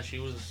 yeah, she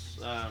was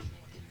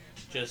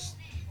just...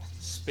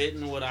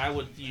 spitting what I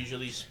would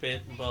usually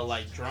spit, but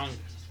like drunk.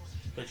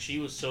 But she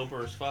was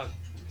sober as fuck.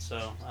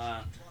 So,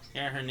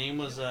 yeah, her name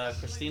was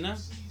Christina.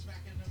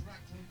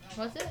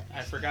 Was it?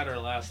 I forgot her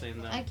last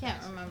name though. I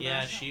can't remember.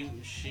 Yeah,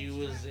 she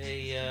was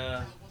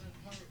a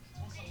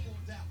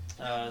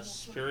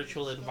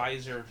spiritual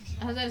advisor.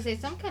 I was gonna say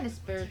some kind of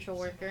spiritual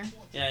worker.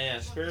 Yeah,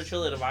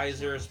 spiritual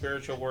advisor,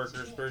 spiritual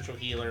worker, spiritual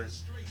healer,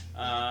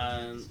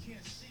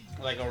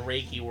 like a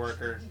Reiki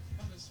worker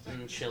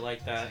and shit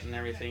like that and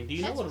everything. Do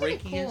you know what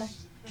Reiki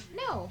is?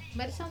 No,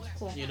 but it sounds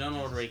cool. You don't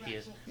know what Reiki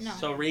is? No.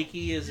 So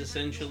Reiki is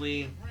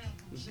essentially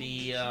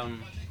the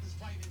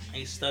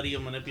a study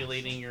of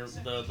manipulating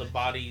the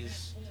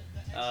body's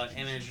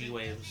energy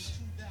waves,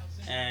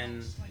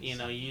 and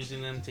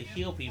using them to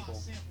heal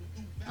people.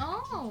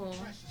 Oh.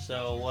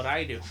 So what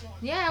I do?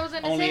 Yeah, I was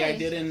gonna Only say. I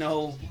didn't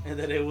know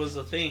that it was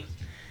a thing.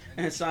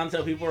 And so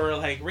until people were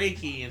like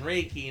Reiki and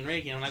Reiki and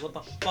Reiki, and I'm like, what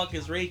the fuck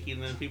is Reiki?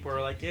 And then people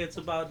are like, yeah, it's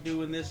about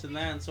doing this and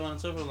that and so on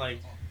and so forth. Like,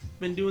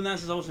 been doing that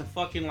since I was in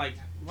fucking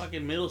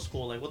middle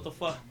school. Like, what the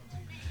fuck?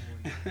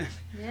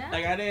 Yeah.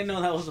 Like, I didn't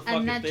know that was a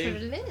fucking thing.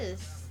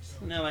 naturalist.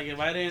 No, like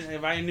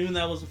if I knew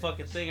that was a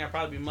fucking thing, I'd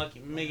probably be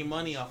making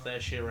money off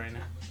that shit right now.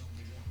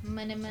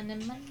 Money.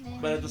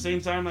 But at the same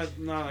time, I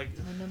Money.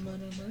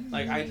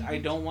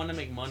 don't want to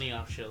make money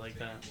off shit like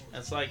that.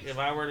 It's like if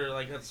I were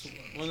to that's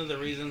one of the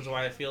reasons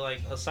why I feel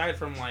like, aside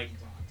from like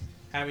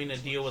having to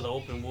deal with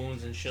open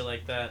wounds and shit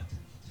like that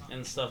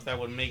and stuff that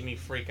would make me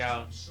freak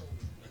out.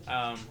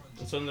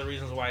 It's one of the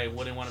reasons why I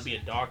wouldn't want to be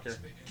a doctor,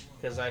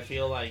 because I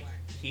feel like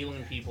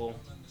healing people.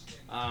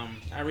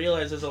 I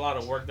realize there's a lot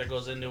of work that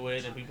goes into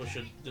it, and people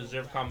should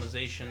deserve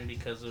compensation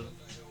because of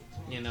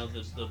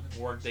the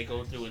work they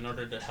go through in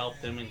order to help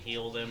them and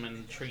heal them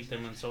and treat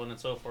them and so on and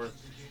so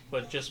forth.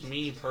 But just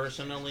me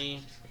personally,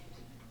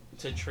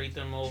 to treat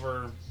them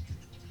over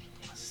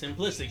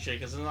simplistic shit,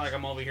 because it's not like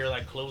I'm over here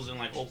like closing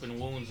like open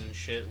wounds and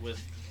shit with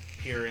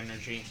pure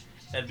energy.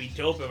 That'd be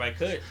dope if I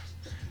could,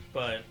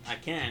 but I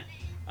can't.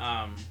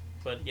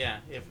 But yeah,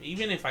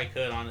 even if I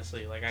could,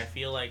 honestly, like I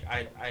feel like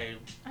I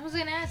was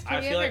gonna ask.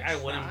 I feel like I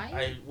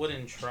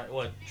wouldn't try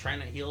trying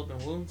to heal open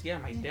wounds. Yeah,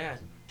 my dad.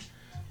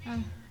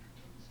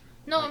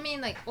 No, I mean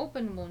like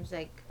open wounds,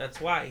 like.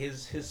 That's why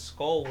his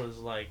skull was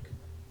like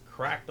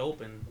cracked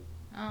open.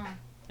 Oh.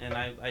 And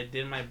I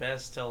did my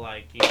best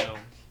to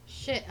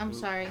Shit, I'm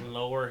sorry.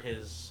 Lower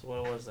his,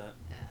 what was that?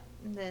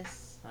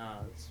 This.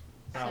 It's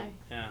probably,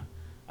 yeah.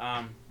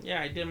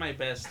 Yeah, I did my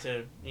best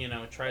to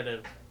try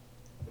to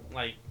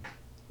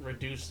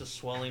reduce the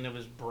swelling of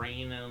his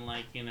brain and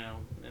and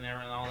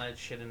all that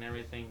shit and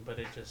everything, but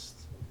it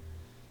just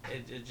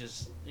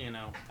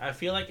I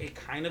feel like it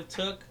kind of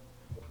took.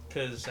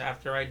 Because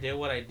after I did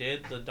what I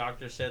did, the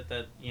doctor said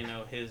that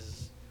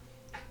his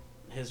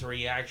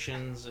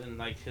reactions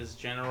and his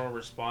general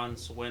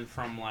response went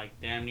from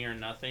damn near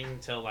nothing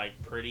to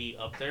pretty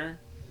up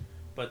there.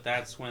 But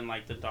that's when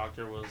the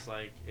doctor was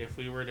like, if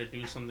we were to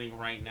do something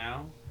right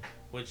now,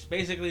 which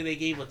basically they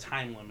gave a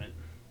time limit.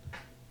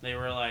 They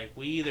were like,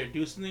 we either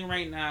do something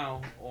right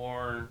now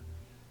or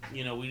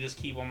we just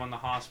keep him on the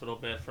hospital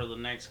bed for the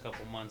next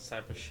couple months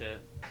type of shit.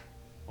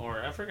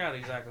 Or I forgot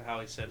exactly how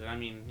he said it. I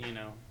mean,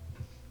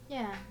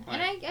 Yeah,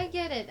 and I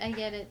get it. I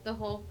get it. The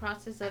whole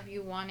process of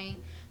you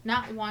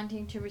not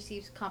wanting to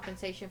receive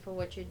compensation for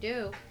what you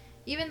do,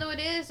 even though it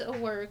is a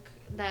work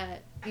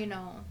that,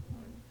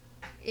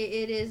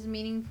 it is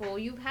meaningful.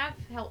 You have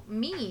helped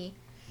me.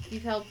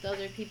 You've helped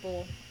other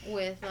people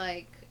with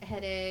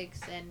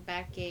headaches and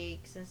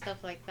backaches and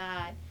stuff like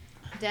that.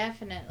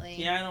 Definitely.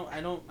 Yeah,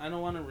 I don't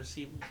want to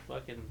receive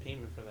fucking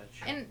payment for that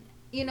shit. And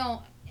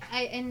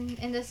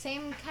in the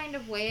same kind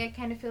of way, I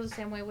kind of feel the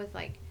same way with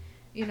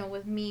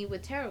with me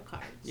with tarot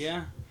cards.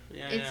 Yeah.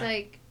 It's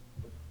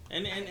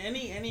and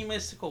any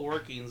mystical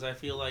workings, I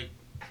feel like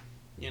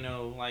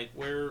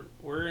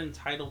we're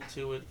entitled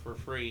to it for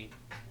free.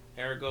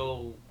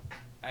 Ergo,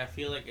 I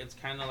feel like it's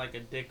kind of like a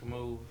dick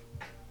move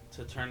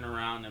to turn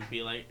around and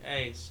be like,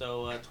 hey,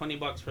 so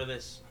 $20 for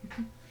this.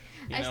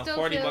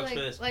 $40 for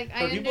this.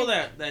 For people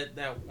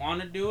that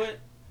want to do it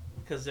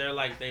because they're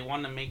they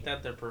want to make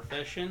that their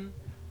profession,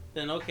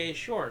 then okay,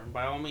 sure,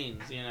 by all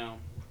means,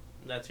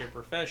 that's your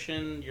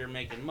profession, you're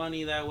making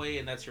money that way,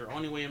 and that's your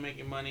only way of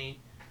making money.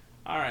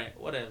 Alright,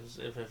 whatevs.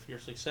 If you're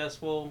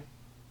successful,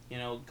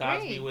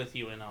 God's be with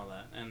you and all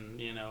that, and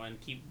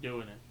and keep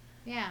doing it.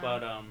 Yeah.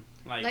 But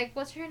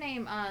what's her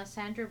name?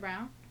 Sandra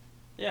Brown?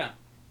 Yeah.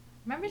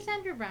 Remember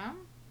Sandra Brown?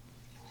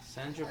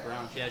 Sandra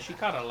Brown. Yeah, she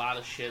caught a lot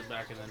of shit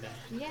back in the day.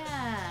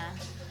 Yeah.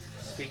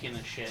 Speaking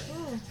of shit.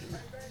 Ooh.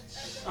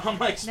 I'm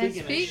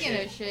speaking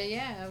of shit,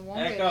 yeah.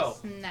 Echo.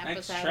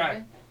 Next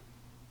track.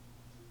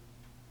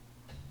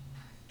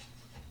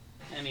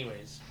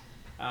 Anyways,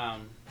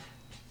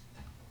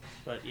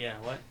 but yeah,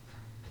 what?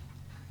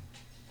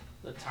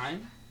 The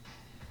time?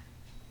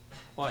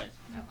 What?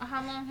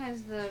 How long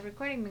has the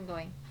recording been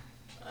going?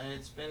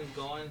 It's been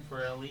going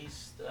for at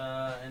least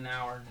an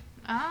hour.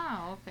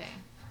 Oh, okay.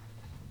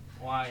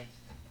 Why?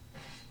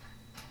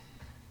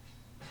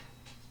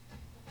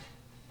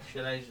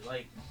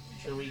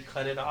 Should we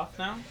cut it off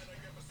now?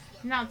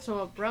 Not so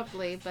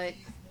abruptly, but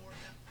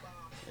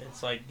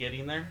it's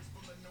getting there.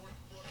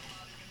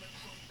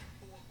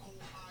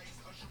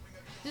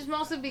 Just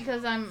mostly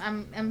because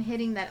I'm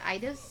hitting that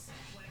itis.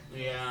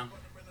 Yeah.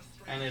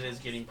 And it is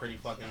getting pretty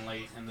fucking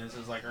late, and this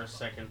is like our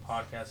second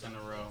podcast in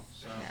a row.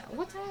 So. Yeah.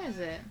 What time is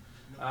it?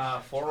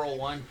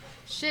 4:01.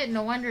 Shit,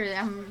 no wonder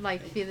I'm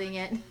like feeling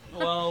it.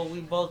 Well,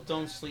 we both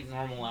don't sleep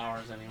normal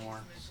hours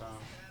anymore, so.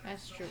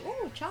 That's true.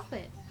 Oh,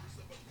 chocolate.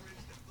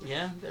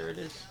 Yeah, there it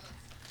is.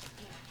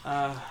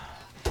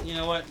 You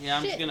know what? Yeah,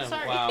 I'm Shit, just gonna.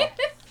 sorry. Wow.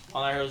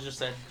 All I heard was just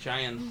that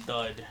giant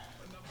thud.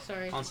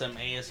 Sorry. On some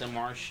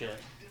ASMR shit.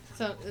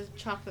 So the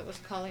chocolate was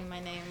calling my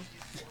name.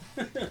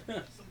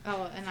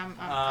 Oh, and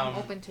I'm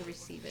open to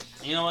receive it.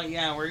 You know what?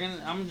 Yeah,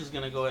 I'm just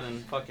gonna go ahead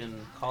and fucking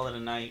call it a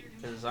night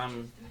because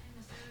I'm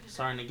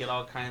starting to get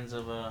all kinds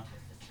of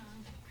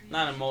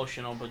not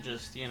emotional, but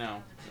just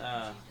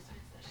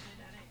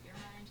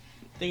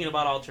thinking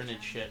about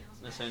alternate shit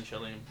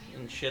essentially,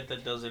 and shit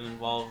that doesn't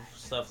involve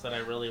stuff that I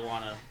really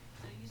wanna.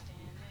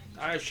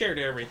 I've shared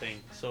everything,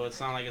 so it's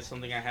not like it's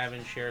something I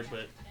haven't shared,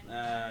 but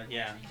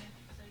yeah,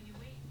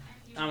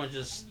 I'ma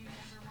just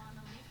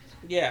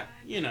yeah.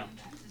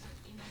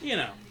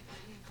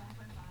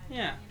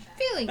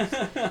 Feelings.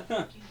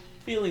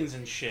 Feelings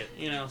and shit,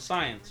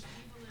 science.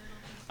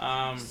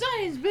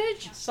 Science,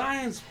 bitch.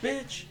 Science,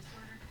 bitch.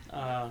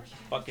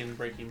 Fucking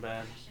Breaking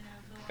Bad.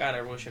 God,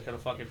 I wish I could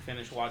have fucking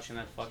finished watching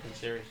that fucking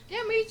series.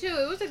 Yeah, me too.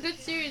 It was a good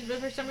series, but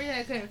for some reason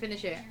I couldn't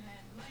finish it.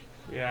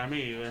 Yeah,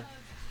 me either.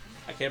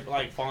 I kept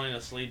like falling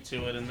asleep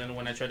to it, and then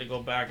when I tried to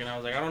go back, and I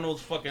was like, I don't know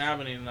what's fucking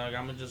happening. Like,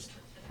 I'm gonna just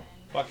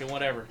fucking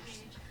whatever,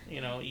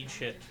 eat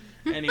shit.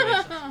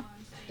 Anyways.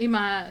 Eat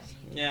my ass.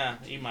 Yeah,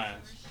 eat my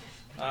ass.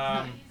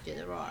 Do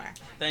the roar.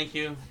 Thank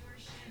you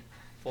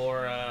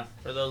for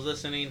those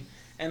listening.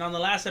 And on the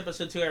last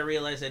episode too, I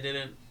realized I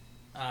didn't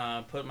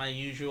put my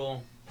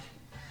usual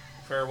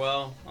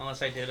farewell,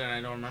 unless I did and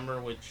I don't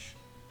remember, which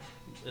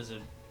is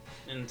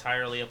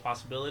entirely a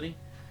possibility.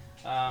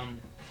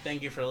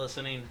 Thank you for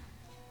listening.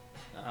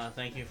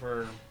 Thank you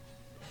for,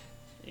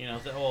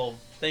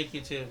 thank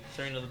you to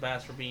Serena the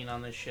Bass for being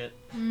on this shit.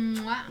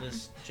 Mwah.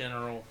 This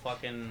general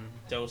fucking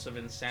dose of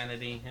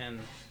insanity and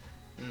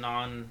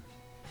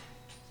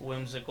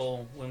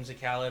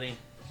whimsicality.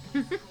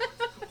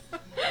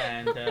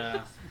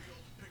 And,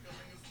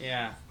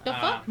 yeah. The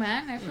fuck,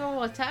 man? I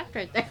feel attacked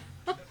right there.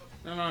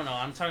 No.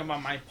 I'm talking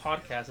about my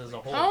podcast as a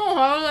whole. Oh,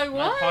 I was like,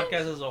 what? My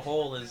podcast as a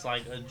whole is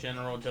like a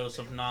general dose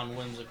of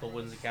non-whimsical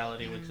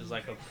whimsicality, which is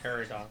like a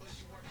paradox.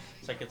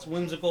 It's like it's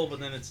whimsical, but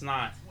then it's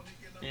not.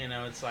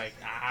 It's like,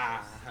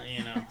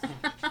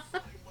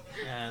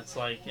 Yeah, it's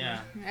like,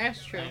 yeah.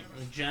 That's true.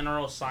 Like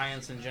general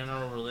science and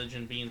general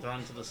religion being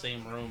thrown into the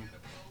same room.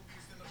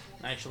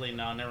 Actually,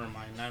 no, never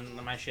mind.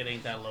 My shit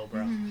ain't that low,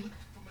 bro. Mm-hmm.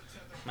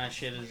 My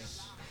shit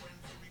is...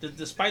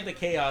 Despite the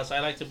chaos, I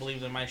like to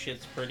believe that my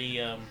shit's pretty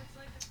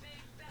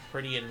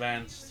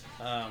advanced,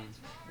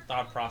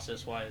 thought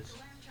process-wise.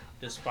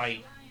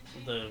 Despite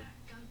the,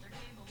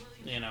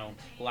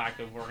 lack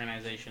of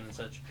organization and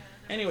such.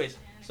 Anyways,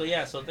 so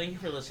thank you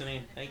for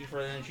listening. Thank you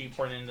for the energy you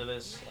poured into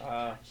this.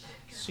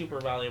 Super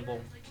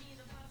valuable.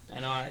 I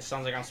know it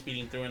sounds like I'm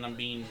speeding through and I'm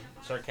being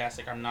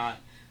sarcastic. I'm not.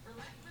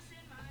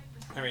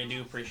 I really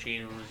do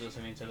appreciate who's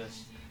listening to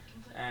this.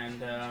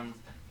 And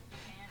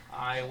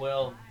I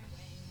will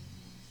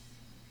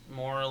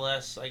more or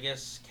less, I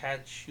guess,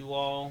 catch you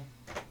all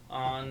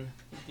on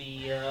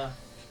the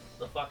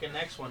fucking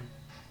next one.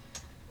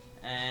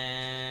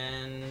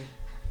 And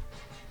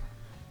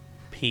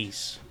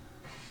peace.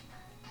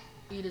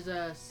 Eat his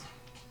ass.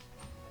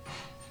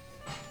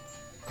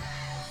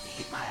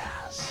 Eat my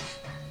ass.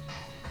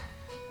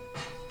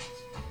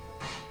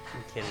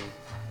 I'm kidding.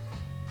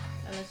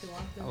 Unless you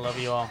want to. I love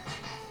you all.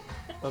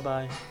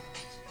 Bye-bye.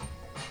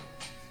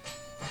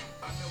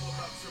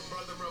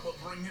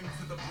 Bring him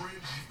to the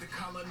bridge. The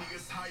colony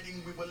is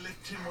hiding. We will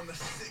lift him on the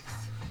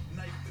 6th.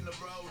 Knife in the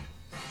road.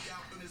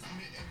 Scalp in his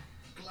mitten.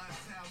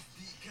 Glass house.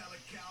 Decal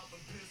Calvin.